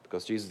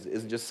because Jesus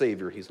isn't just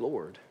Savior, he's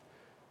Lord.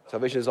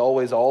 Salvation is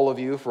always all of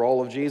you for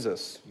all of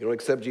Jesus. You don't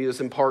accept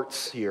Jesus in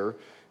parts here.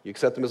 You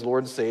accept him as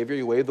Lord and Savior,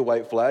 you wave the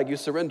white flag, you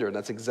surrender. And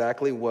that's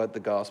exactly what the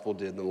gospel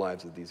did in the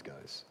lives of these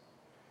guys.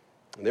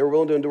 And they were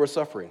willing to endure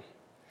suffering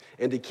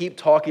and to keep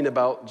talking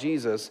about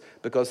Jesus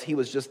because he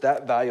was just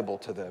that valuable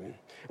to them.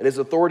 And his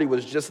authority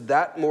was just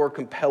that more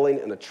compelling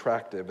and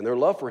attractive. And their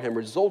love for him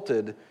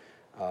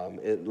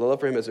love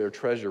for him as their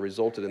treasure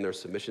resulted in their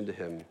submission to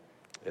him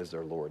as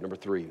their Lord. Number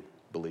 3,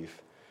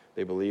 belief.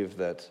 They believed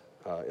that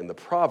in the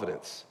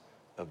providence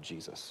of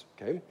Jesus,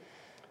 okay?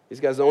 These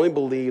guys not only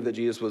believed that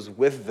Jesus was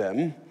with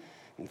them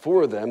and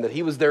for them, that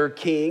he was their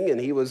king and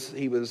he was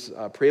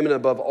preeminent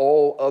above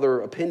all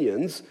other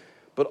opinions,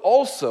 but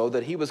also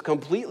that he was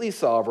completely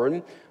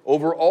sovereign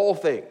over all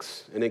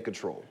things and in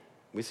control.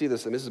 We see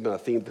this, and this has been a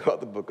theme throughout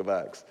the book of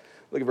Acts.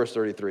 Look at verse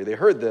 33. They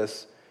heard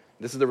this.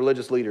 This is the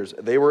religious leaders.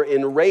 They were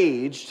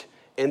enraged,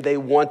 and they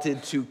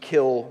wanted to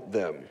kill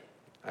them.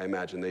 I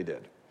imagine they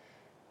did.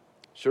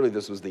 Surely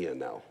this was the end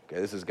now. Okay,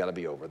 this has got to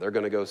be over. They're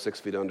going to go 6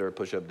 feet under,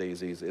 push up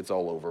daisies. It's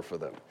all over for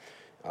them.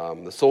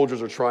 The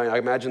soldiers are trying. I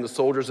imagine the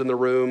soldiers in the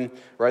room,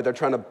 right? They're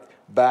trying to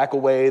back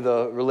away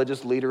the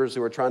religious leaders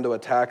who are trying to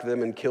attack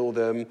them and kill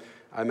them.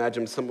 I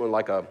imagine someone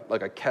like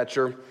a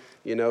catcher,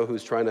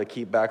 who's trying to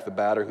keep back the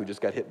batter who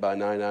just got hit by a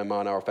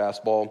 99-mile-an-hour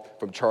fastball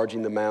from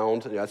charging the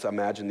mound. That's what I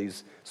imagine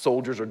these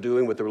soldiers are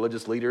doing with the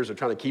religious leaders. They're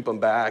trying to keep them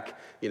back.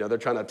 They're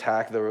trying to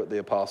attack the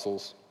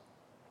apostles.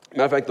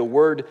 Matter of fact, the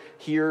word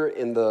here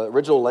in the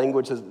original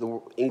language, the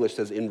English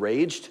says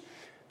enraged.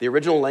 The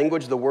original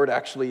language, the word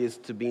actually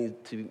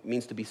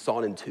means to be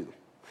sawn in two.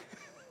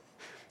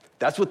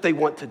 That's what they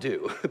want to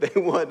do.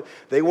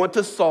 They want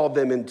to saw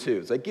them in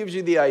two. So that gives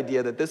you the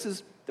idea that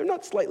they're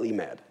not slightly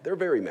mad. They're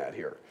very mad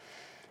here.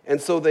 And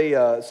so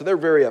they're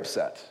very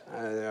upset.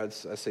 I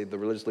say the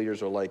religious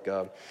leaders are like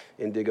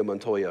Inigo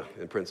Montoya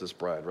in Princess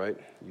Bride, right?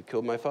 You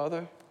killed my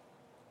father?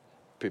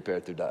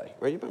 Prepare to die.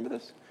 Right? You remember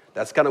this?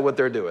 That's kind of what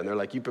they're doing. They're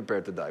like, you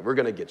prepared to die. We're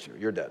going to get you.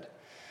 You're dead.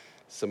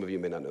 Some of you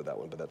may not know that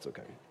one, but that's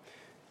okay.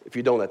 If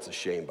you don't, that's a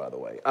shame, by the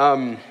way.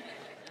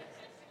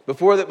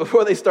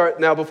 Before they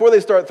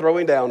start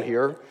throwing down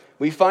here,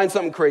 we find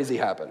something crazy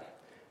happen.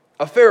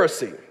 A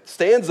Pharisee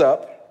stands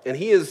up, and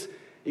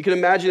you can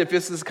imagine if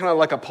this is kind of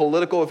like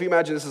if you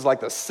imagine this is like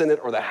the Senate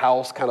or the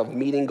House kind of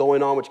meeting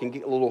going on, which can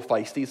get a little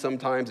feisty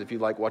sometimes if you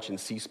like watching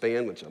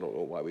C-SPAN, which I don't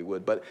know why we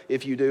would, but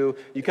if you do,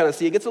 you kind of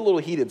see it gets a little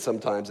heated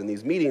sometimes in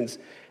these meetings,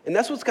 and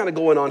that's what's kind of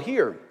going on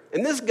here.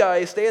 And this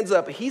guy stands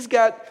up, he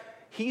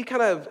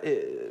kind of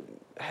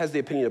has the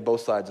opinion of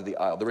both sides of the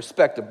aisle, the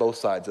respect of both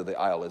sides of the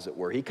aisle, as it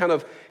were. He kind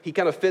of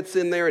fits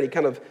in there, and he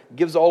kind of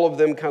gives all of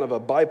them kind of a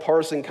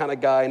bipartisan kind of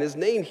guy, and his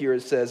name here,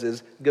 it says,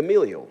 is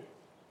Gamaliel.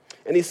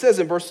 And he says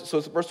verse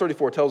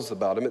 34 tells us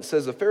about him. It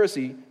says, a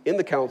Pharisee in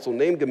the council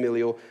named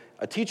Gamaliel,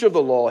 a teacher of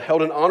the law,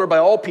 held in honor by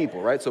all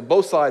people, right? So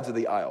both sides of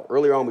the aisle.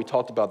 Earlier on, we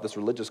talked about this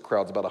religious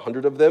crowd. It's about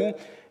 100 of them,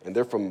 and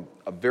they're from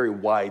a very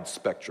wide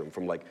spectrum,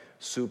 from like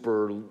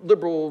super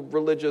liberal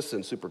religious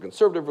and super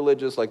conservative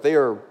religious. Like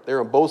they're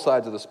on both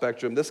sides of the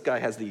spectrum. This guy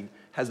has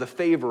the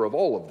favor of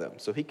all of them,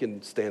 so he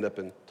can stand up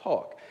and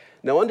talk.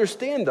 Now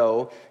understand,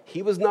 though,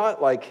 he was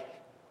not like,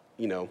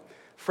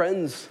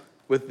 friends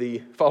with the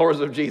followers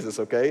of Jesus,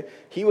 okay?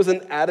 He was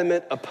an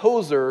adamant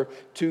opposer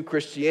to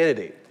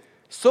Christianity.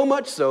 So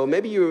much so,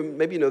 maybe you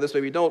know this,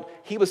 maybe you don't,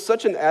 he was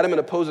such an adamant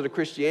opposer to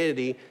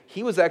Christianity,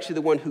 he was actually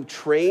the one who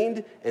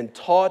trained and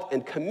taught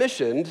and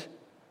commissioned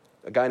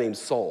a guy named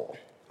Saul,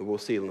 who we'll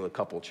see in a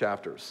couple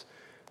chapters,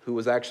 who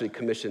was actually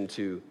commissioned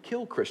to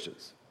kill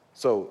Christians.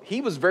 So he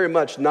was very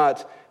much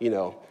not,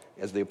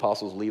 as the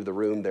apostles leave the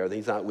room there,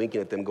 he's not winking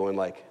at them going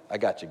like, I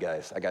got you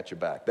guys, I got your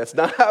back. That's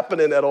not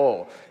happening at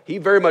all. He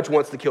very much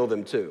wants to kill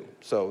them too.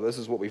 So this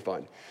is what we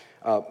find.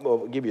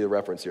 I'll give you the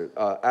reference here.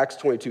 Acts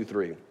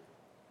 22:3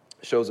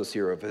 shows us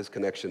here of his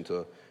connection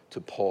to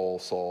Paul,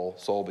 Saul.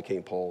 Saul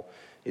became Paul.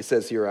 He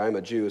says here, I am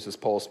a Jew, this is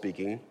Paul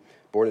speaking,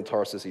 born in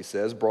Tarsus, he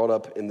says, brought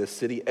up in this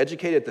city,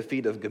 educated at the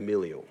feet of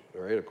Gamaliel,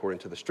 all right, according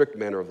to the strict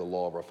manner of the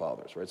law of our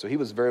fathers, right? So he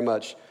was very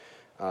much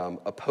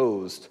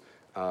opposed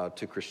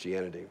to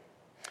Christianity.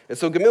 And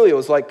so Gamaliel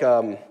is like,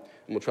 I'm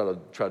going to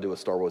try to do a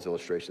Star Wars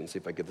illustration, see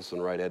if I get this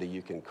one right. Eddie,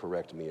 you can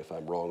correct me if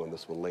I'm wrong on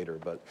this one later.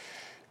 But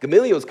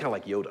Gamaliel is kind of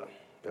like Yoda,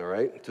 all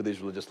right, to these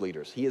religious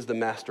leaders. He is the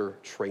master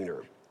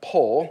trainer.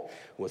 Paul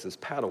was his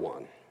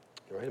Padawan.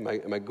 All right,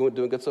 am I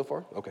doing good so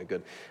far? Okay,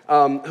 good.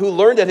 Who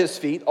learned at his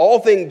feet all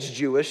things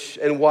Jewish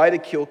and why to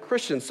kill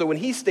Christians. So when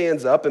he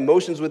stands up and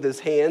motions with his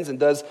hands and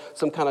does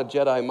some kind of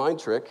Jedi mind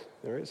trick,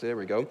 all right, so there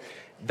we go,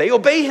 they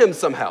obey him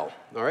somehow,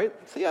 all right?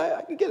 See,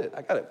 I can get it,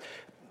 I got it.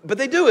 But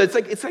they do. It's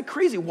like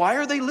crazy. Why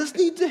are they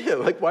listening to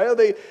him? Like, why are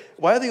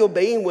they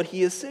obeying what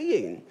he is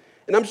saying?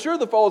 And I'm sure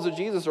the followers of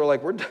Jesus are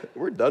like,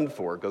 we're done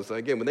for, because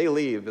again, when they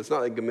leave, it's not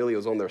like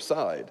Gamaliel's on their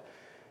side.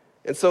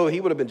 And so he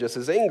would have been just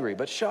as angry.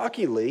 But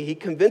shockingly, he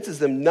convinces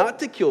them not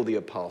to kill the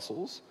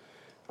apostles,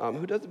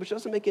 which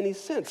doesn't make any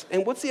sense.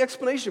 And what's the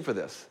explanation for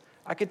this?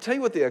 I can tell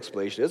you what the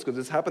explanation is, because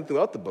it's happened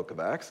throughout the book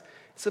of Acts.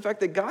 It's the fact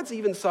that God's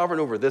even sovereign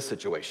over this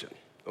situation,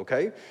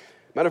 okay?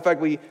 Matter of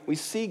fact, we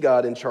see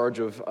God in charge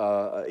of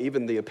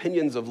even the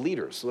opinions of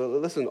leaders. So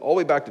listen, all the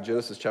way back to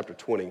Genesis chapter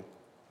 20.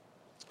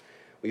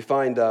 We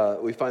find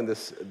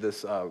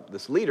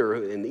this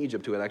leader in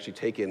Egypt who had actually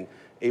taken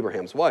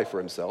Abraham's wife for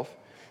himself,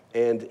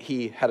 and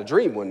he had a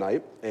dream one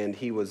night, and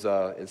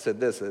it said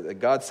this: that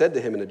God said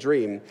to him in a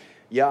dream,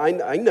 "Yeah,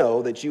 I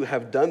know that you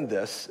have done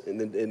this in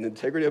the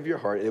integrity of your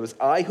heart, and it was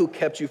I who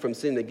kept you from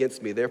sinning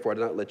against me. Therefore, I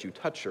did not let you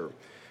touch her."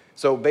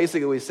 So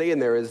basically, what he's saying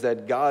there is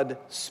that God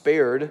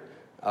spared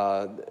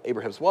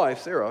Abraham's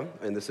wife, Sarah,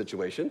 in this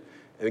situation,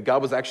 and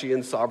God was actually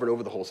sovereign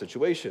over the whole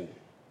situation.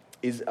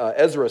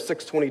 Ezra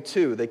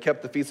 6:22, they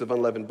kept the Feast of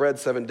Unleavened Bread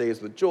 7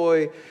 days with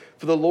joy,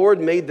 for the Lord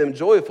made them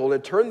joyful, and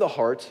it turned the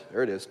heart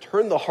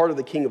of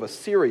the king of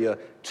Assyria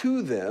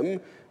to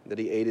them, that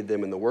he aided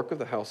them in the work of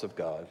the house of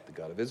God, the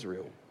God of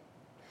Israel.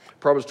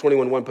 Proverbs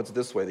 21:1 puts it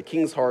this way: the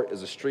king's heart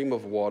is a stream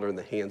of water in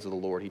the hands of the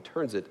Lord. He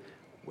turns it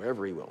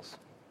wherever he wills,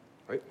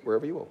 right?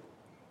 Wherever he will.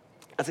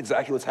 That's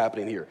exactly what's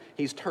happening here.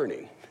 He's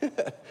turning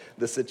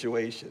the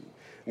situation.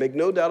 Make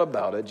no doubt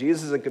about it,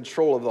 Jesus is in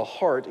control of the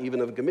heart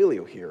even of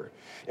Gamaliel here.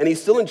 And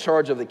he's still in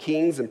charge of the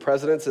kings and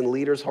presidents and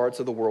leaders' hearts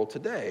of the world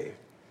today.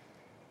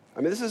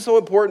 I mean, this is so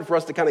important for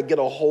us to kind of get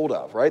a hold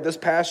of, right? This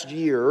past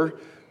year,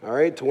 all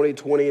right,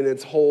 2020 in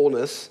its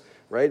wholeness,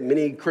 right?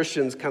 Many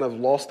Christians kind of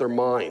lost their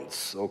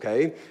minds,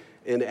 okay?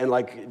 And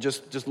like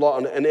just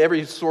lost in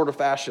every sort of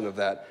fashion of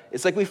that.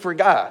 It's like we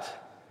forgot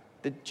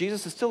that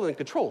Jesus is still in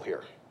control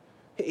here.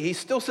 He's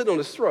still sitting on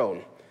his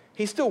throne.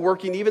 He's still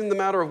working even in the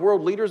matter of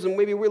world leaders, and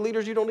maybe we're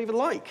leaders you don't even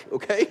like,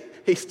 okay?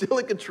 He's still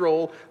in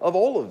control of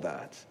all of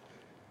that.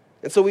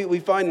 And so we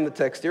find in the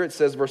text here, it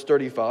says, verse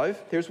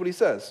 35, here's what he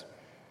says: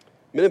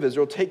 Men of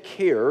Israel, take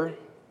care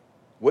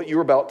what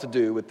you're about to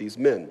do with these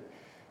men.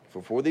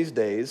 For these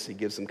days, he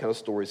gives some kind of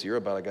stories here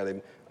about a guy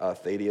named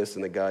Thaddeus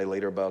and a guy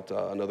later about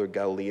another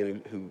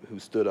Galilean who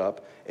stood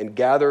up and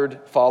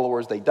gathered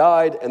followers. They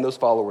died, and those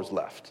followers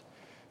left.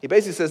 He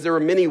basically says there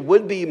were many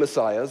would-be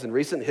messiahs in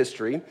recent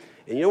history,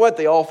 and you know what?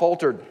 They all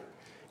faltered.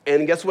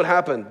 And guess what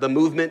happened? The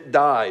movement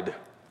died.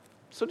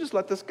 So just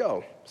let this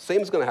go.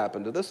 Same is going to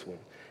happen to this one.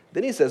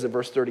 Then he says in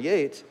verse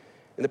 38,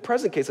 in the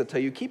present case, I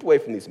tell you, keep away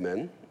from these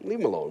men, leave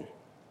them alone.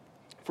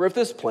 For if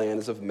this plan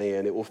is of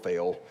man, it will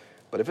fail.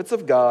 But if it's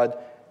of God,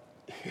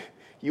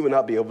 you will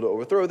not be able to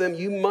overthrow them.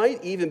 You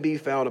might even be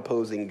found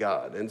opposing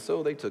God. And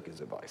so they took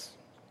his advice.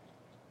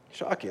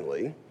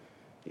 Shockingly,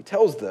 he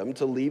tells them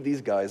to leave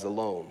these guys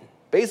alone.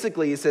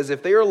 Basically, he says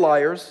if they are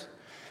liars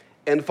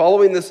and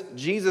following this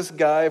Jesus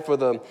guy for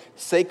the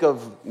sake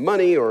of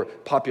money or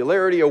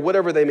popularity or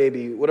whatever they may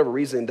be, whatever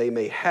reason they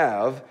may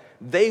have,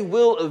 they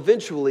will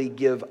eventually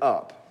give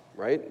up,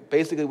 right?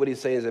 Basically what he's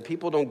saying is that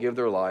people don't give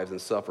their lives and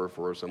suffer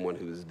for someone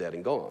who is dead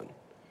and gone.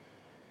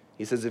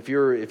 He says if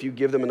you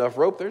give them enough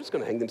rope, they're just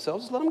going to hang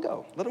themselves. Just let them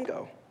go. Let them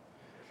go.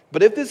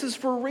 But if this is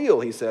for real,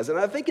 he says, and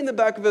I think in the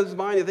back of his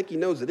mind, I think he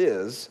knows it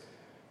is,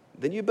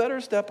 then you better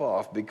step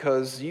off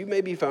because you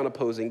may be found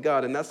opposing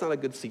God, and that's not a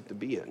good seat to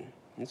be in.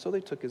 And so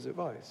they took his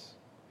advice.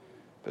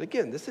 But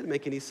again, this didn't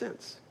make any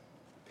sense.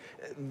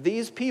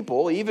 These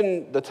people,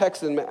 even the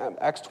text in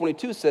Acts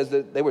 22 says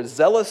that they were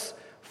zealous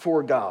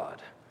for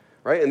God.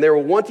 right? And they were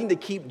wanting to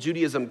keep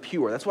Judaism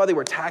pure. That's why they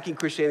were attacking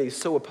Christianity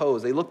so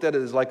opposed. They looked at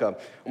it as like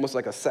almost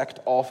like a sect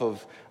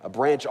a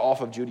branch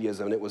off of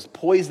Judaism, and it was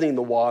poisoning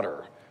the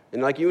water.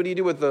 And like, what do you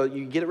do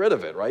you get rid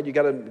of it, right? You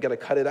gotta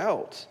cut it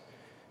out.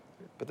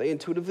 But they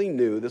intuitively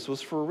knew this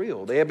was for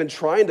real. They had been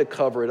trying to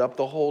cover it up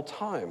the whole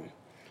time.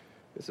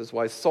 This is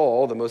why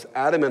Saul, the most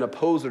adamant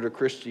opposer to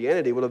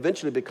Christianity, would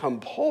eventually become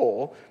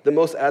Paul, the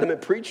most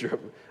adamant preacher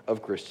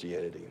of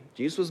Christianity.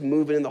 Jesus was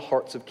moving in the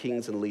hearts of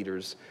kings and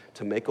leaders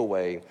to make a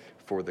way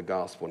for the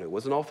gospel. And it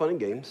wasn't all fun and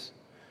games.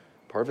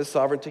 Part of his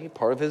sovereignty,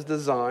 part of his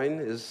design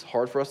is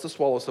hard for us to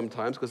swallow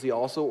sometimes because he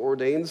also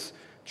ordains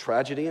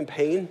tragedy and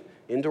pain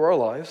into our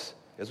lives,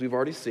 as we've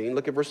already seen.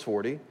 Look at verse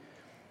 40.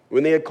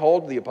 When they had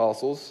called the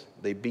apostles,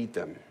 they beat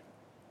them.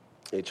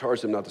 They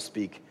charged them not to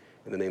speak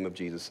in the name of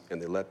Jesus,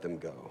 and they let them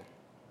go.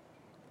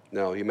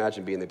 Now, you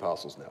imagine being the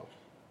apostles now.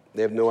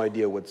 They have no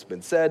idea what's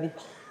been said.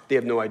 They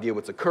have no idea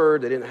what's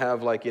occurred. They didn't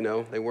have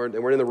they weren't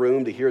in the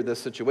room to hear this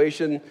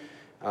situation.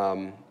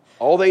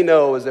 All they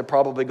know is they're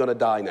probably going to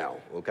die now,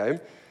 okay?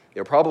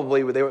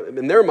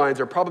 In their minds,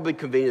 they're probably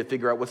convenient to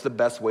figure out what's the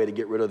best way to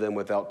get rid of them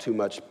without too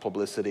much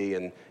publicity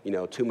and,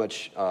 too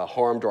much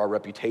harm to our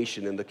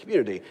reputation in the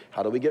community.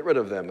 How do we get rid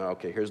of them?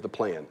 Okay, here's the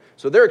plan.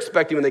 So they're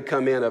expecting when they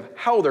come in of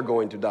how they're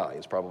going to die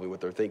is probably what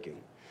they're thinking.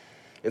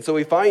 And so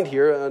we find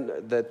here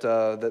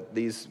that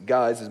these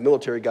guys, these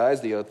military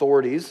guys, the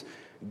authorities,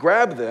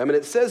 grab them, and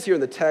it says here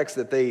in the text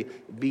that they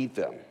beat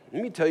them.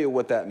 Let me tell you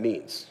what that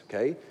means,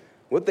 okay?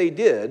 What they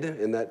did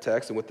in that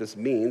text and what this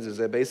means is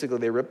that basically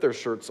they ripped their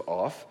shirts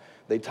off,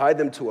 they tied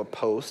them to a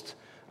post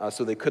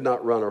so they could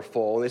not run or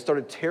fall, and they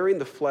started tearing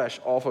the flesh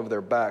off of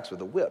their backs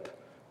with a whip,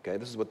 okay?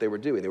 This is what they were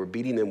doing. They were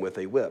beating them with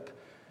a whip.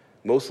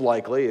 Most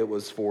likely it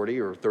was 40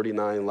 or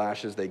 39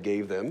 lashes they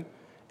gave them.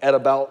 At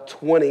about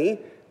 20,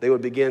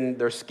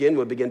 their skin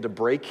would begin to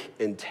break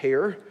and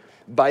tear.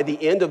 By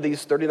the end of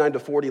these 39 to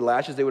 40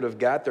 lashes, they would have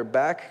got their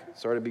back,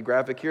 sorry to be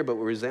graphic here, but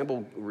would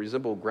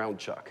resemble ground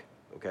chuck,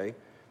 okay?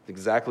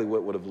 Exactly what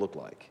it would have looked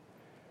like.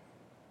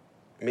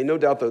 I mean, no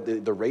doubt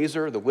the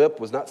razor, the whip,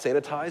 was not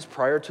sanitized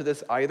prior to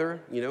this either.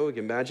 You can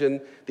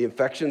imagine the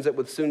infections that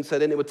would soon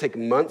set in. It would take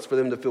months for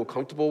them to feel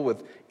comfortable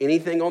with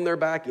anything on their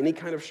back, any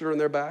kind of shirt on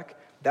their back.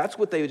 That's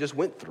what they just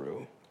went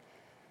through.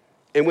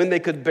 And when they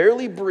could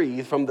barely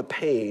breathe from the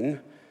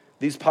pain,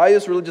 these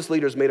pious religious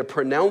leaders made a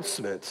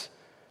pronouncement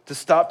to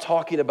stop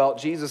talking about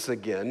Jesus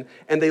again,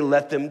 and they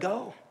let them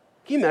go.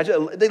 Can you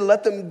imagine? They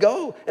let them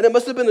go. And it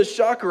must have been a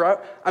shocker.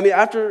 I mean,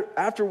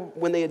 after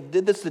when they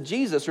did this to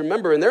Jesus,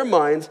 remember, in their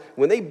minds,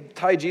 when they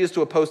tied Jesus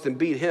to a post and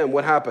beat him,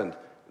 what happened?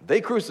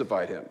 They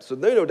crucified him. So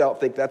they no doubt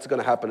think that's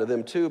going to happen to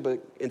them too, but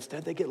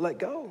instead they get let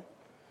go.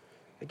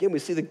 Again, we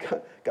see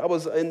that God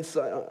was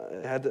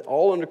had it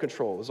all under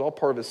control. It was all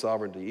part of his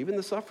sovereignty, even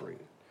the suffering.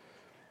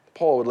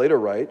 Paul would later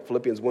write,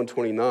 Philippians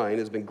 1:29,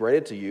 has been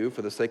granted to you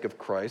for the sake of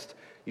Christ.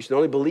 You should not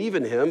only believe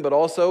in him, but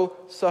also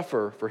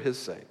suffer for his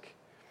sake.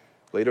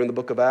 Later in the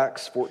book of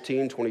Acts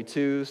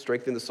 14:22,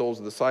 strengthening the souls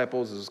of the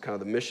disciples. This is kind of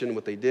the mission,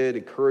 what they did,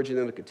 encouraging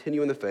them to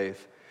continue in the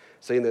faith,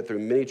 saying that through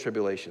many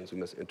tribulations we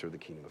must enter the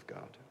kingdom of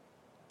God.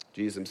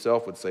 Jesus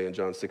himself would say in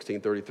John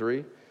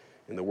 16:33,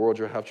 in the world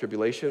you'll have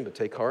tribulation, but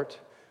take heart,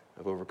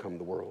 I've overcome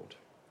the world.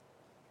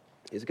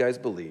 These guys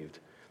believed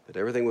that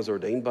everything was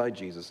ordained by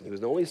Jesus, and he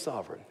was not only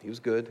sovereign, he was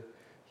good,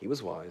 he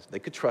was wise. They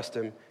could trust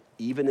him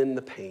even in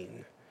the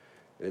pain.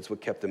 And it's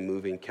what kept them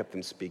moving, kept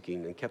them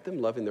speaking, and kept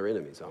them loving their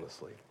enemies,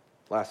 honestly.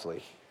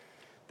 Lastly,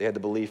 they had the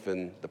belief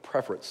in the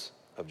preference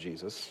of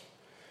Jesus.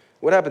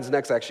 What happens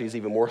next actually is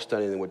even more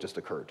stunning than what just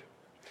occurred.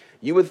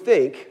 You would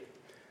think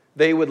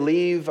they would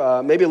leave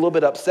maybe a little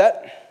bit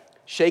upset,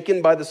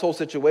 shaken by this whole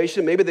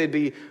situation. Maybe they'd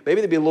be a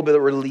little bit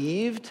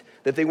relieved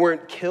that they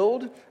weren't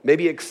killed,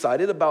 maybe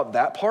excited about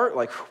that part,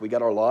 like we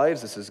got our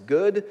lives, this is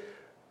good.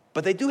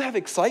 But they do have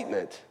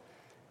excitement,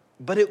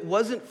 but it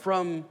wasn't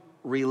from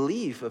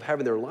relief of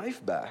having their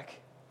life back.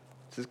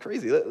 This is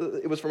crazy.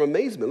 It was from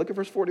amazement. Look at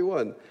verse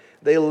 41.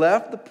 They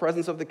left the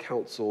presence of the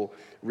council,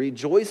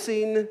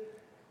 rejoicing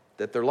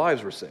that their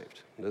lives were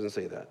saved. It doesn't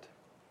say that.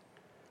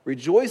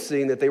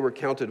 Rejoicing that they were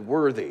counted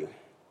worthy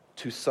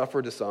to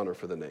suffer dishonor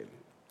for the name.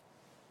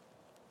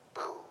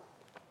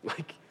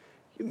 Like,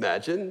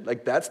 imagine,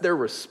 that's their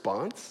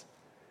response.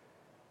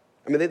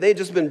 I mean, they'd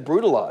just been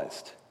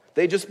brutalized.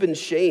 They'd just been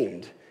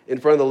shamed in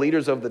front of the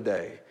leaders of the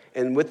day.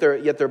 And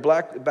yet their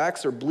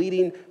backs are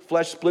bleeding,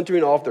 flesh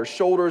splintering off their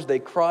shoulders. They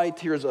cry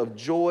tears of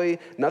joy,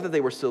 not that they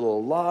were still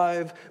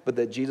alive, but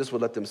that Jesus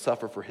would let them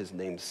suffer for his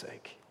name's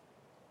sake.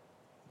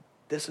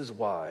 This is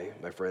why,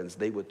 my friends,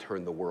 they would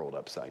turn the world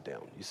upside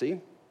down. You see?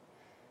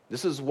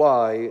 This is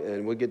why,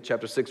 and we'll get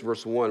chapter 6,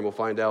 verse 1, and we'll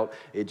find out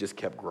it just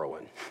kept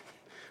growing.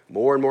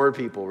 More and more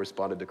people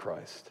responded to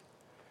Christ.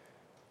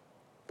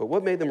 But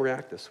what made them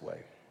react this way?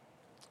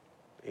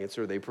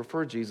 Answer, they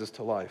preferred Jesus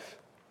to life.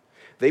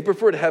 They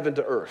preferred heaven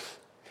to earth.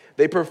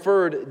 They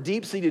preferred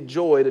deep-seated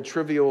joy to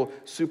trivial,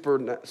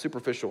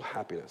 superficial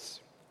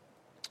happiness.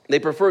 They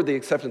preferred the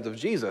acceptance of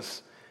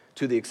Jesus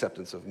to the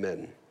acceptance of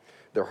men.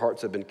 Their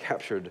hearts had been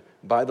captured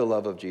by the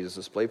love of Jesus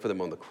displayed for them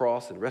on the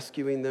cross and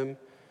rescuing them.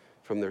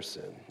 from their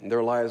sin. And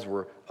their lives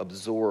were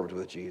absorbed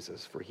with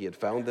Jesus, for he had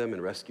found them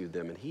and rescued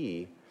them, and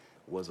he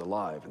was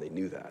alive, and they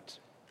knew that.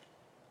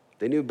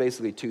 They knew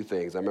basically two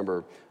things. I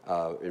remember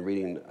in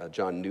reading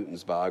John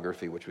Newton's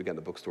biography, which we got in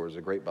the bookstore, is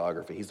a great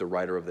biography. He's the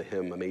writer of the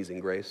hymn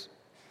Amazing Grace.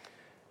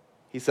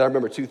 He said, I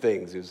remember two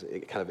things. He was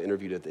kind of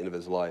interviewed at the end of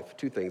his life.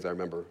 Two things I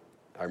remember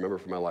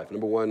from my life.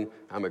 Number one,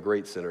 I'm a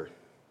great sinner.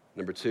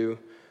 Number two,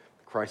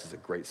 Christ is a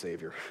great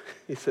Savior.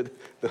 He said,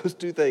 those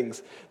two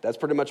things, that's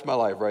pretty much my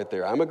life right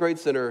there. I'm a great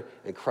sinner,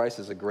 and Christ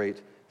is a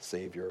great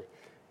Savior.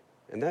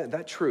 And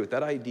that truth,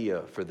 that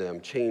idea for them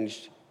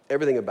changed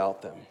everything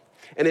about them.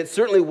 And it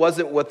certainly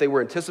wasn't what they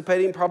were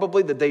anticipating,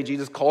 probably, the day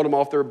Jesus called them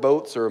off their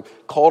boats or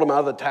called them out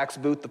of the tax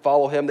booth to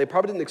follow him. They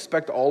probably didn't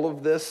expect all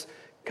of this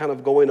kind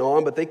of going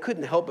on, but they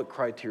couldn't help but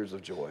cry tears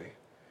of joy.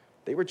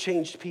 They were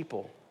changed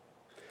people.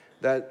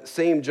 That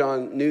same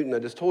John Newton I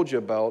just told you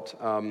about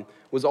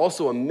was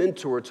also a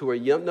mentor to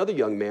another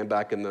young man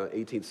back in the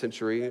 18th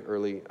century,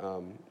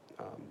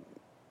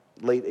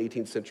 late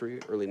 18th century,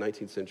 early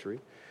 19th century.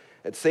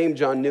 That same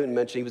John Newton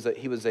mentioned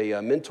he was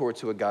a mentor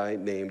to a guy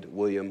named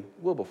William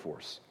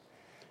Wilberforce.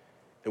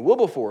 And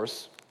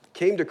Wilberforce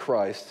came to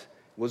Christ,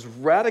 was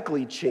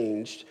radically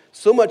changed,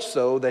 so much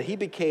so that he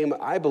became,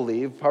 I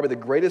believe, probably the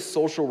greatest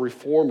social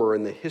reformer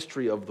in the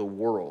history of the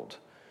world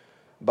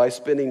by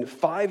spending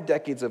 5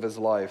 decades of his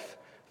life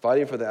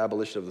fighting for the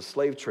abolition of the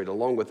slave trade,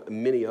 along with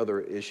many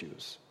other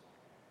issues.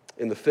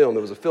 In the film,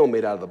 there was a film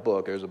made out of the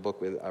book. There's a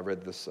book, I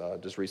read this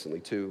just recently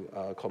too,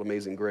 called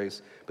Amazing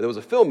Grace. But there was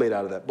a film made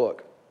out of that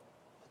book.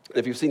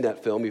 If you've seen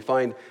that film, you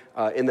find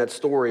in that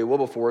story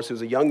Wilberforce,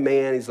 who's a young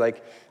man. He's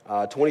like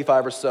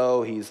 25 or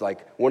so. He's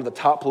like one of the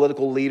top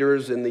political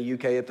leaders in the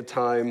UK at the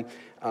time.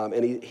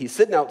 And he's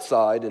sitting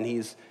outside, and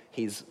he's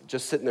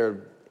just sitting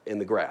there in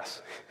the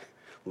grass,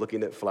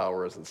 looking at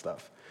flowers and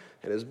stuff.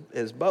 And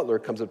his butler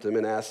comes up to him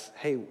and asks,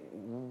 hey,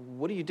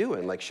 what are you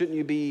doing? Like, shouldn't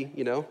you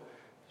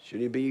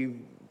be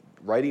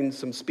writing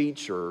some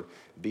speech or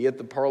be at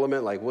the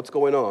parliament? Like, what's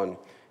going on?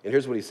 And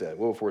here's what he said.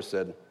 Wilberforce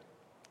said,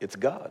 it's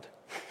God.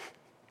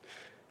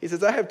 He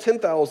says, I have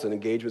 10,000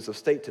 engagements of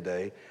state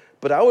today,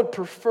 but I would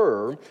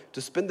prefer to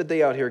spend the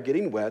day out here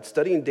getting wet,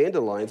 studying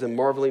dandelions, and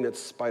marveling at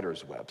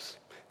spiders' webs.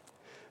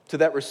 To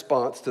that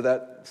response, to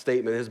that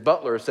statement, his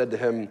butler said to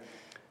him,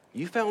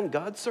 you found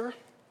God, sir?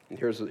 And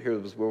here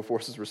was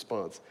Wilberforce's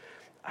response.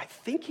 I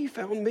think he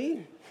found me.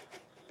 He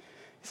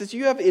says, do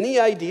you have any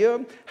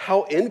idea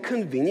how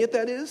inconvenient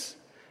that is?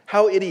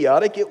 How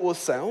idiotic it will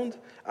sound?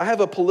 I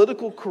have a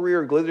political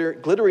career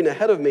glittering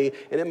ahead of me,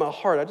 and in my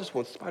heart, I just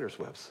want spiders'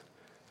 webs.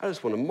 I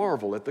just want to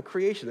marvel at the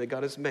creation that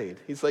God has made.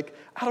 He's like,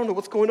 I don't know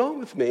what's going on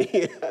with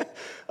me.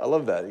 I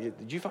love that.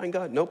 Did you find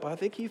God? Nope, I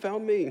think he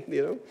found me,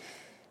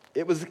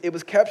 It was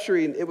this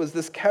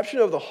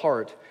capturing of the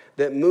heart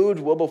that moved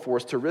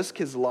Wilberforce to risk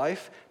his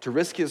life, to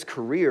risk his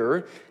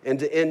career, and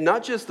to end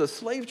not just the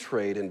slave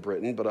trade in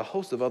Britain, but a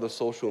host of other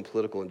social and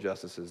political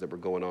injustices that were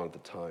going on at the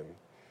time.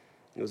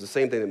 It was the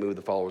same thing that moved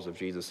the followers of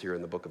Jesus here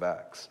in the book of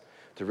Acts,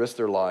 to risk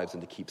their lives and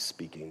to keep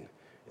speaking.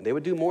 And they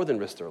would do more than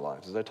risk their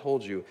lives. As I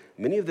told you,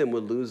 many of them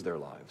would lose their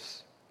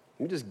lives.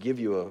 Let me just give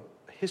you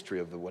a history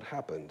of what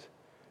happened.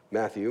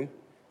 Matthew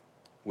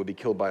would be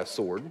killed by a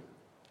sword.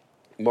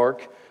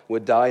 Mark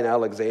would die in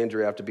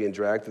Alexandria after being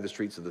dragged through the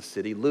streets of the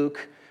city.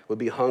 Luke would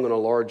be hung on a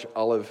large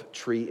olive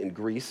tree in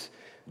Greece.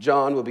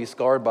 John would be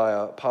scarred by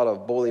a pot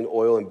of boiling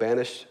oil and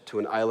banished to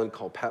an island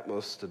called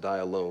Patmos to die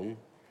alone.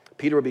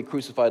 Peter would be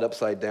crucified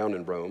upside down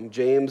in Rome.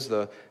 James,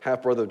 the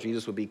half-brother of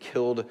Jesus, would be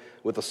killed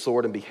with a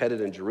sword and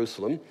beheaded in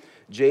Jerusalem.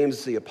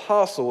 James, the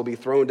apostle, will be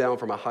thrown down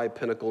from a high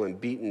pinnacle and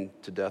beaten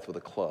to death with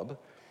a club.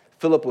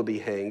 Philip would be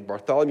hanged.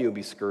 Bartholomew would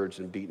be scourged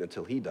and beaten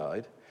until he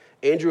died.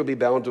 Andrew would be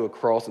bound to a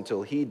cross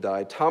until he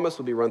died. Thomas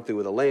would be run through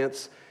with a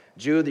lance.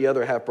 Jude, the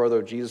other half-brother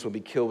of Jesus, would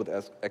be killed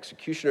with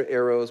executioner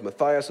arrows.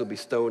 Matthias would be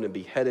stoned and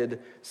beheaded.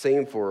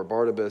 Same for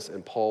Barnabas,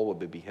 and Paul would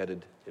be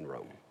beheaded in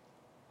Rome.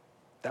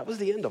 That was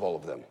the end of all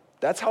of them.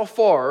 That's how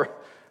far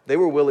they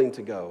were willing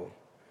to go.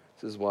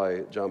 This is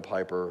why John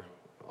Piper,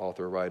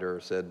 author,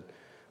 writer, said,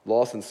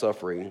 loss and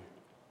suffering,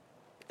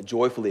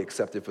 joyfully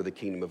accepted for the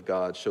kingdom of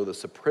God, show the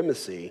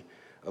supremacy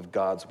of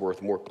God's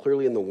worth more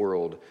clearly in the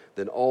world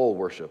than all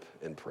worship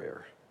and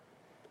prayer.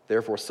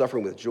 Therefore,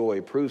 suffering with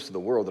joy proves to the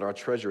world that our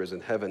treasure is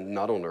in heaven,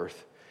 not on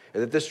earth,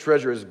 and that this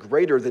treasure is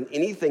greater than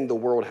anything the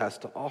world has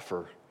to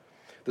offer.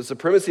 The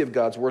supremacy of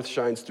God's worth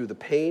shines through the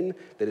pain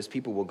that his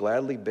people will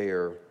gladly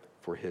bear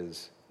for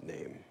his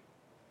name.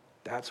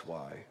 That's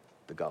why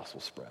the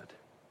gospel spread.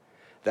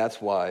 That's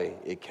why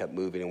it kept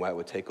moving and why it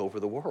would take over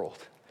the world.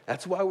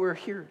 That's why we're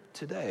here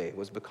today,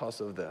 was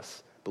because of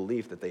this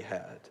belief that they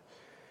had.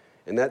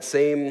 And that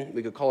same,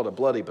 we could call it a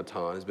bloody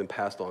baton, has been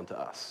passed on to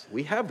us.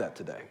 We have that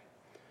today.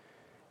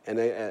 And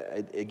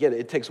again,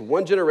 it takes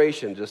one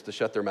generation just to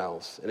shut their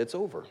mouths, and it's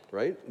over,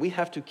 right? We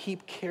have to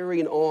keep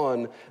carrying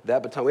on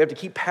that baton. We have to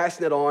keep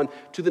passing it on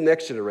to the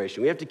next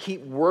generation. We have to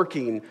keep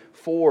working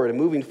forward and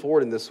moving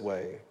forward in this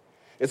way.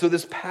 And so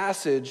this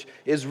passage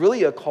is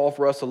really a call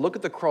for us to look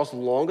at the cross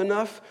long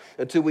enough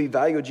until we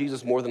value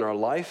Jesus more than our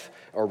life,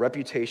 our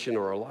reputation,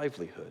 or our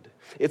livelihood.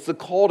 It's a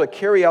call to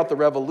carry out the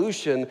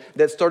revolution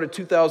that started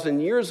 2,000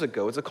 years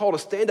ago. It's a call to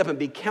stand up and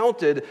be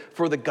counted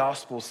for the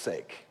gospel's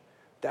sake.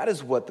 That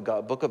is what the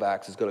book of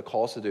Acts is going to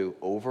call us to do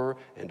over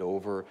and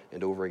over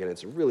and over again.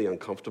 It's really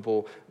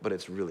uncomfortable, but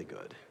it's really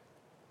good.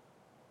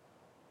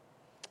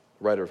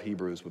 The writer of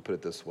Hebrews would put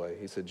it this way.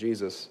 He said,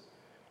 Jesus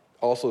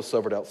also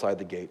suffered outside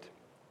the gate,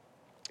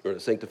 or to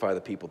sanctify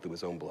the people through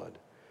his own blood.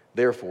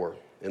 Therefore,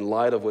 in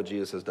light of what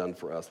Jesus has done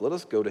for us, let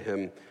us go to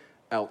him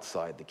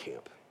outside the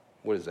camp.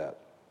 What is that?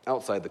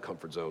 Outside the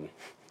comfort zone.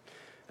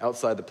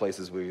 Outside the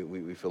places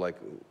we feel like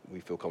we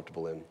feel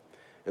comfortable in.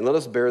 And let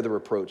us bear the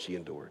reproach he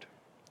endured.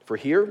 For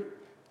here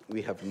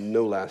we have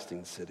no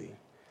lasting city,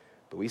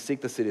 but we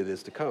seek the city that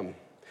is to come.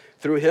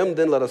 Through him,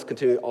 then, let us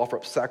continue to offer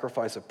up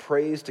sacrifice of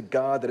praise to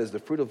God that is the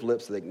fruit of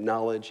lips that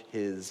acknowledge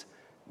his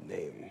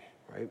name,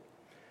 right?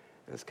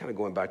 And it's kind of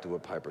going back to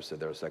what Piper said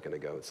there a second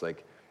ago. It's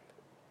like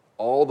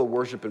all the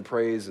worship and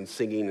praise and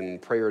singing and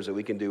prayers that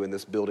we can do in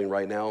this building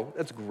right now,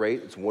 that's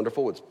great, it's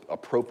wonderful, it's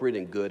appropriate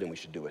and good, and we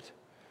should do it.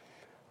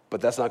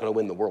 But that's not going to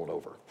win the world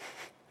over.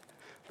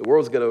 The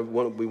world's going to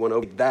want to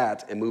over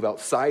that and move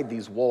outside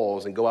these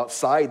walls and go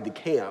outside the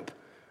camp,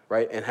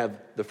 right, and have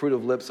the fruit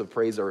of lips of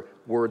praise are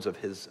words of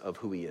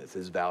who he is,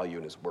 his value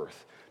and his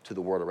worth to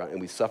the world around,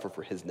 and we suffer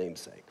for his name's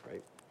sake,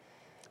 right?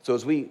 So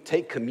as we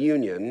take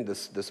communion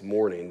this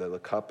morning, the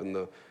cup and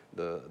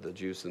the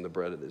juice and the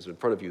bread is in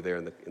front of you there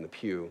in the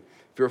pew.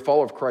 If you're a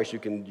follower of Christ, you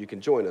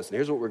can join us. And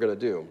here's what we're going to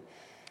do.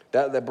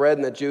 That bread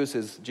and that juice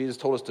is, Jesus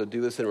told us to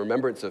do this in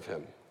remembrance of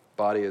him.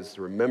 Body is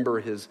to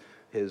remember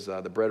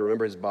the bread,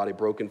 remember his body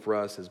broken for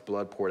us, his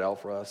blood poured out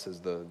for us,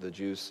 as the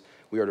juice.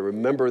 We are to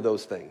remember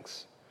those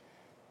things.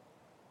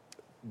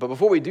 But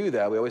before we do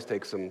that, we always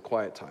take some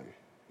quiet time.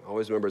 I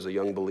always remember as a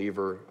young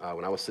believer,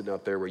 when I was sitting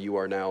out there where you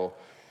are now,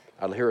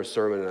 I'd hear a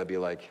sermon and I'd be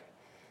like,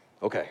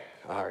 okay,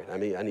 all right, I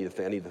need to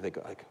think,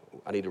 like,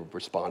 I need to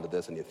respond to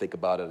this, I need to think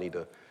about it,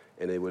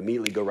 and it would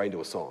immediately go right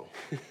into a song.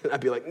 I'd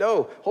be like,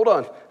 no, hold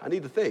on, I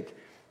need to think.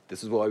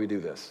 This is why we do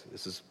this.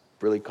 This is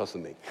really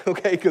custom me,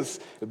 okay, because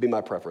it would be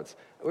my preference.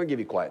 We're going to give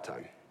you quiet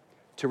time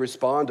to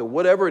respond to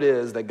whatever it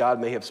is that God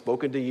may have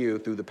spoken to you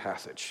through the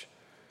passage.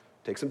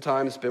 Take some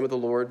time to spend with the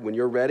Lord. When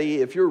you're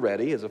ready, if you're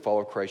ready as a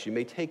follower of Christ, you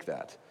may take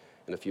that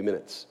in a few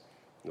minutes,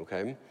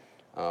 okay?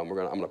 I'm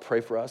going to pray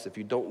for us. If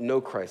you don't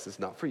know Christ, it's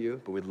not for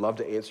you, but we'd love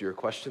to answer your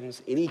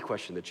questions, any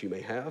question that you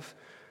may have.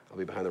 I'll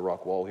be behind the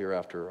rock wall here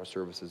after our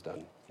service is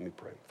done. Let me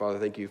pray. Father,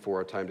 thank you for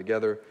our time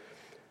together.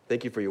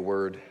 Thank you for your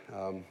word.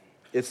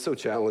 It's so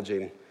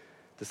challenging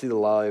to see the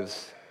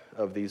lives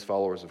of these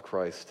followers of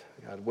Christ.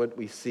 God, what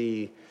we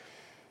see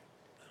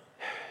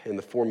in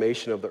the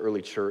formation of the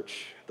early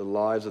church, the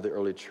lives of the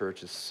early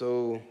church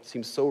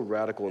seems so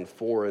radical and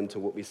foreign to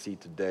what we see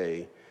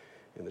today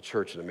in the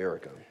church in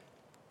America.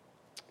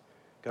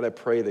 God, I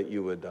pray that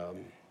you would,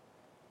 God,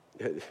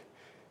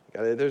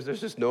 there's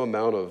just no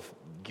amount of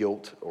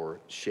guilt or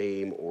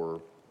shame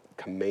or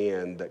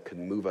command that could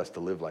move us to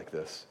live like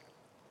this.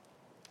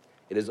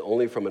 It is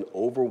only from an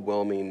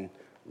overwhelming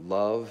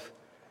love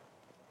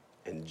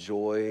and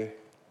joy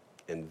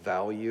and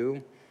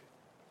value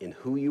in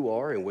who you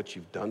are and what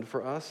you've done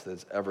for us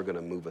that's ever going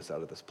to move us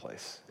out of this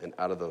place and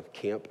out of the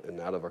camp and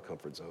out of our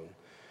comfort zone.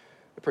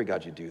 I pray,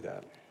 God, you do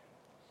that.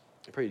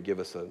 I pray you give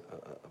us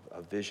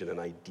a vision, an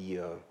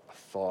idea, a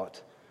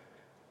thought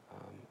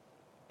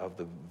of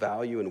the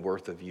value and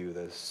worth of you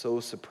that is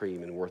so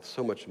supreme and worth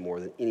so much more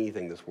than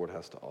anything this world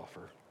has to offer.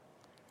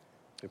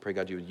 I pray,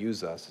 God, you would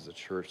use us as a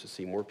church to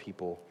see more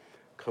people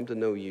come to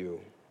know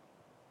you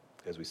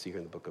as we see here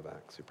in the book of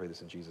Acts. We pray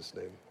this in Jesus'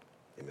 name.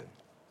 Amen.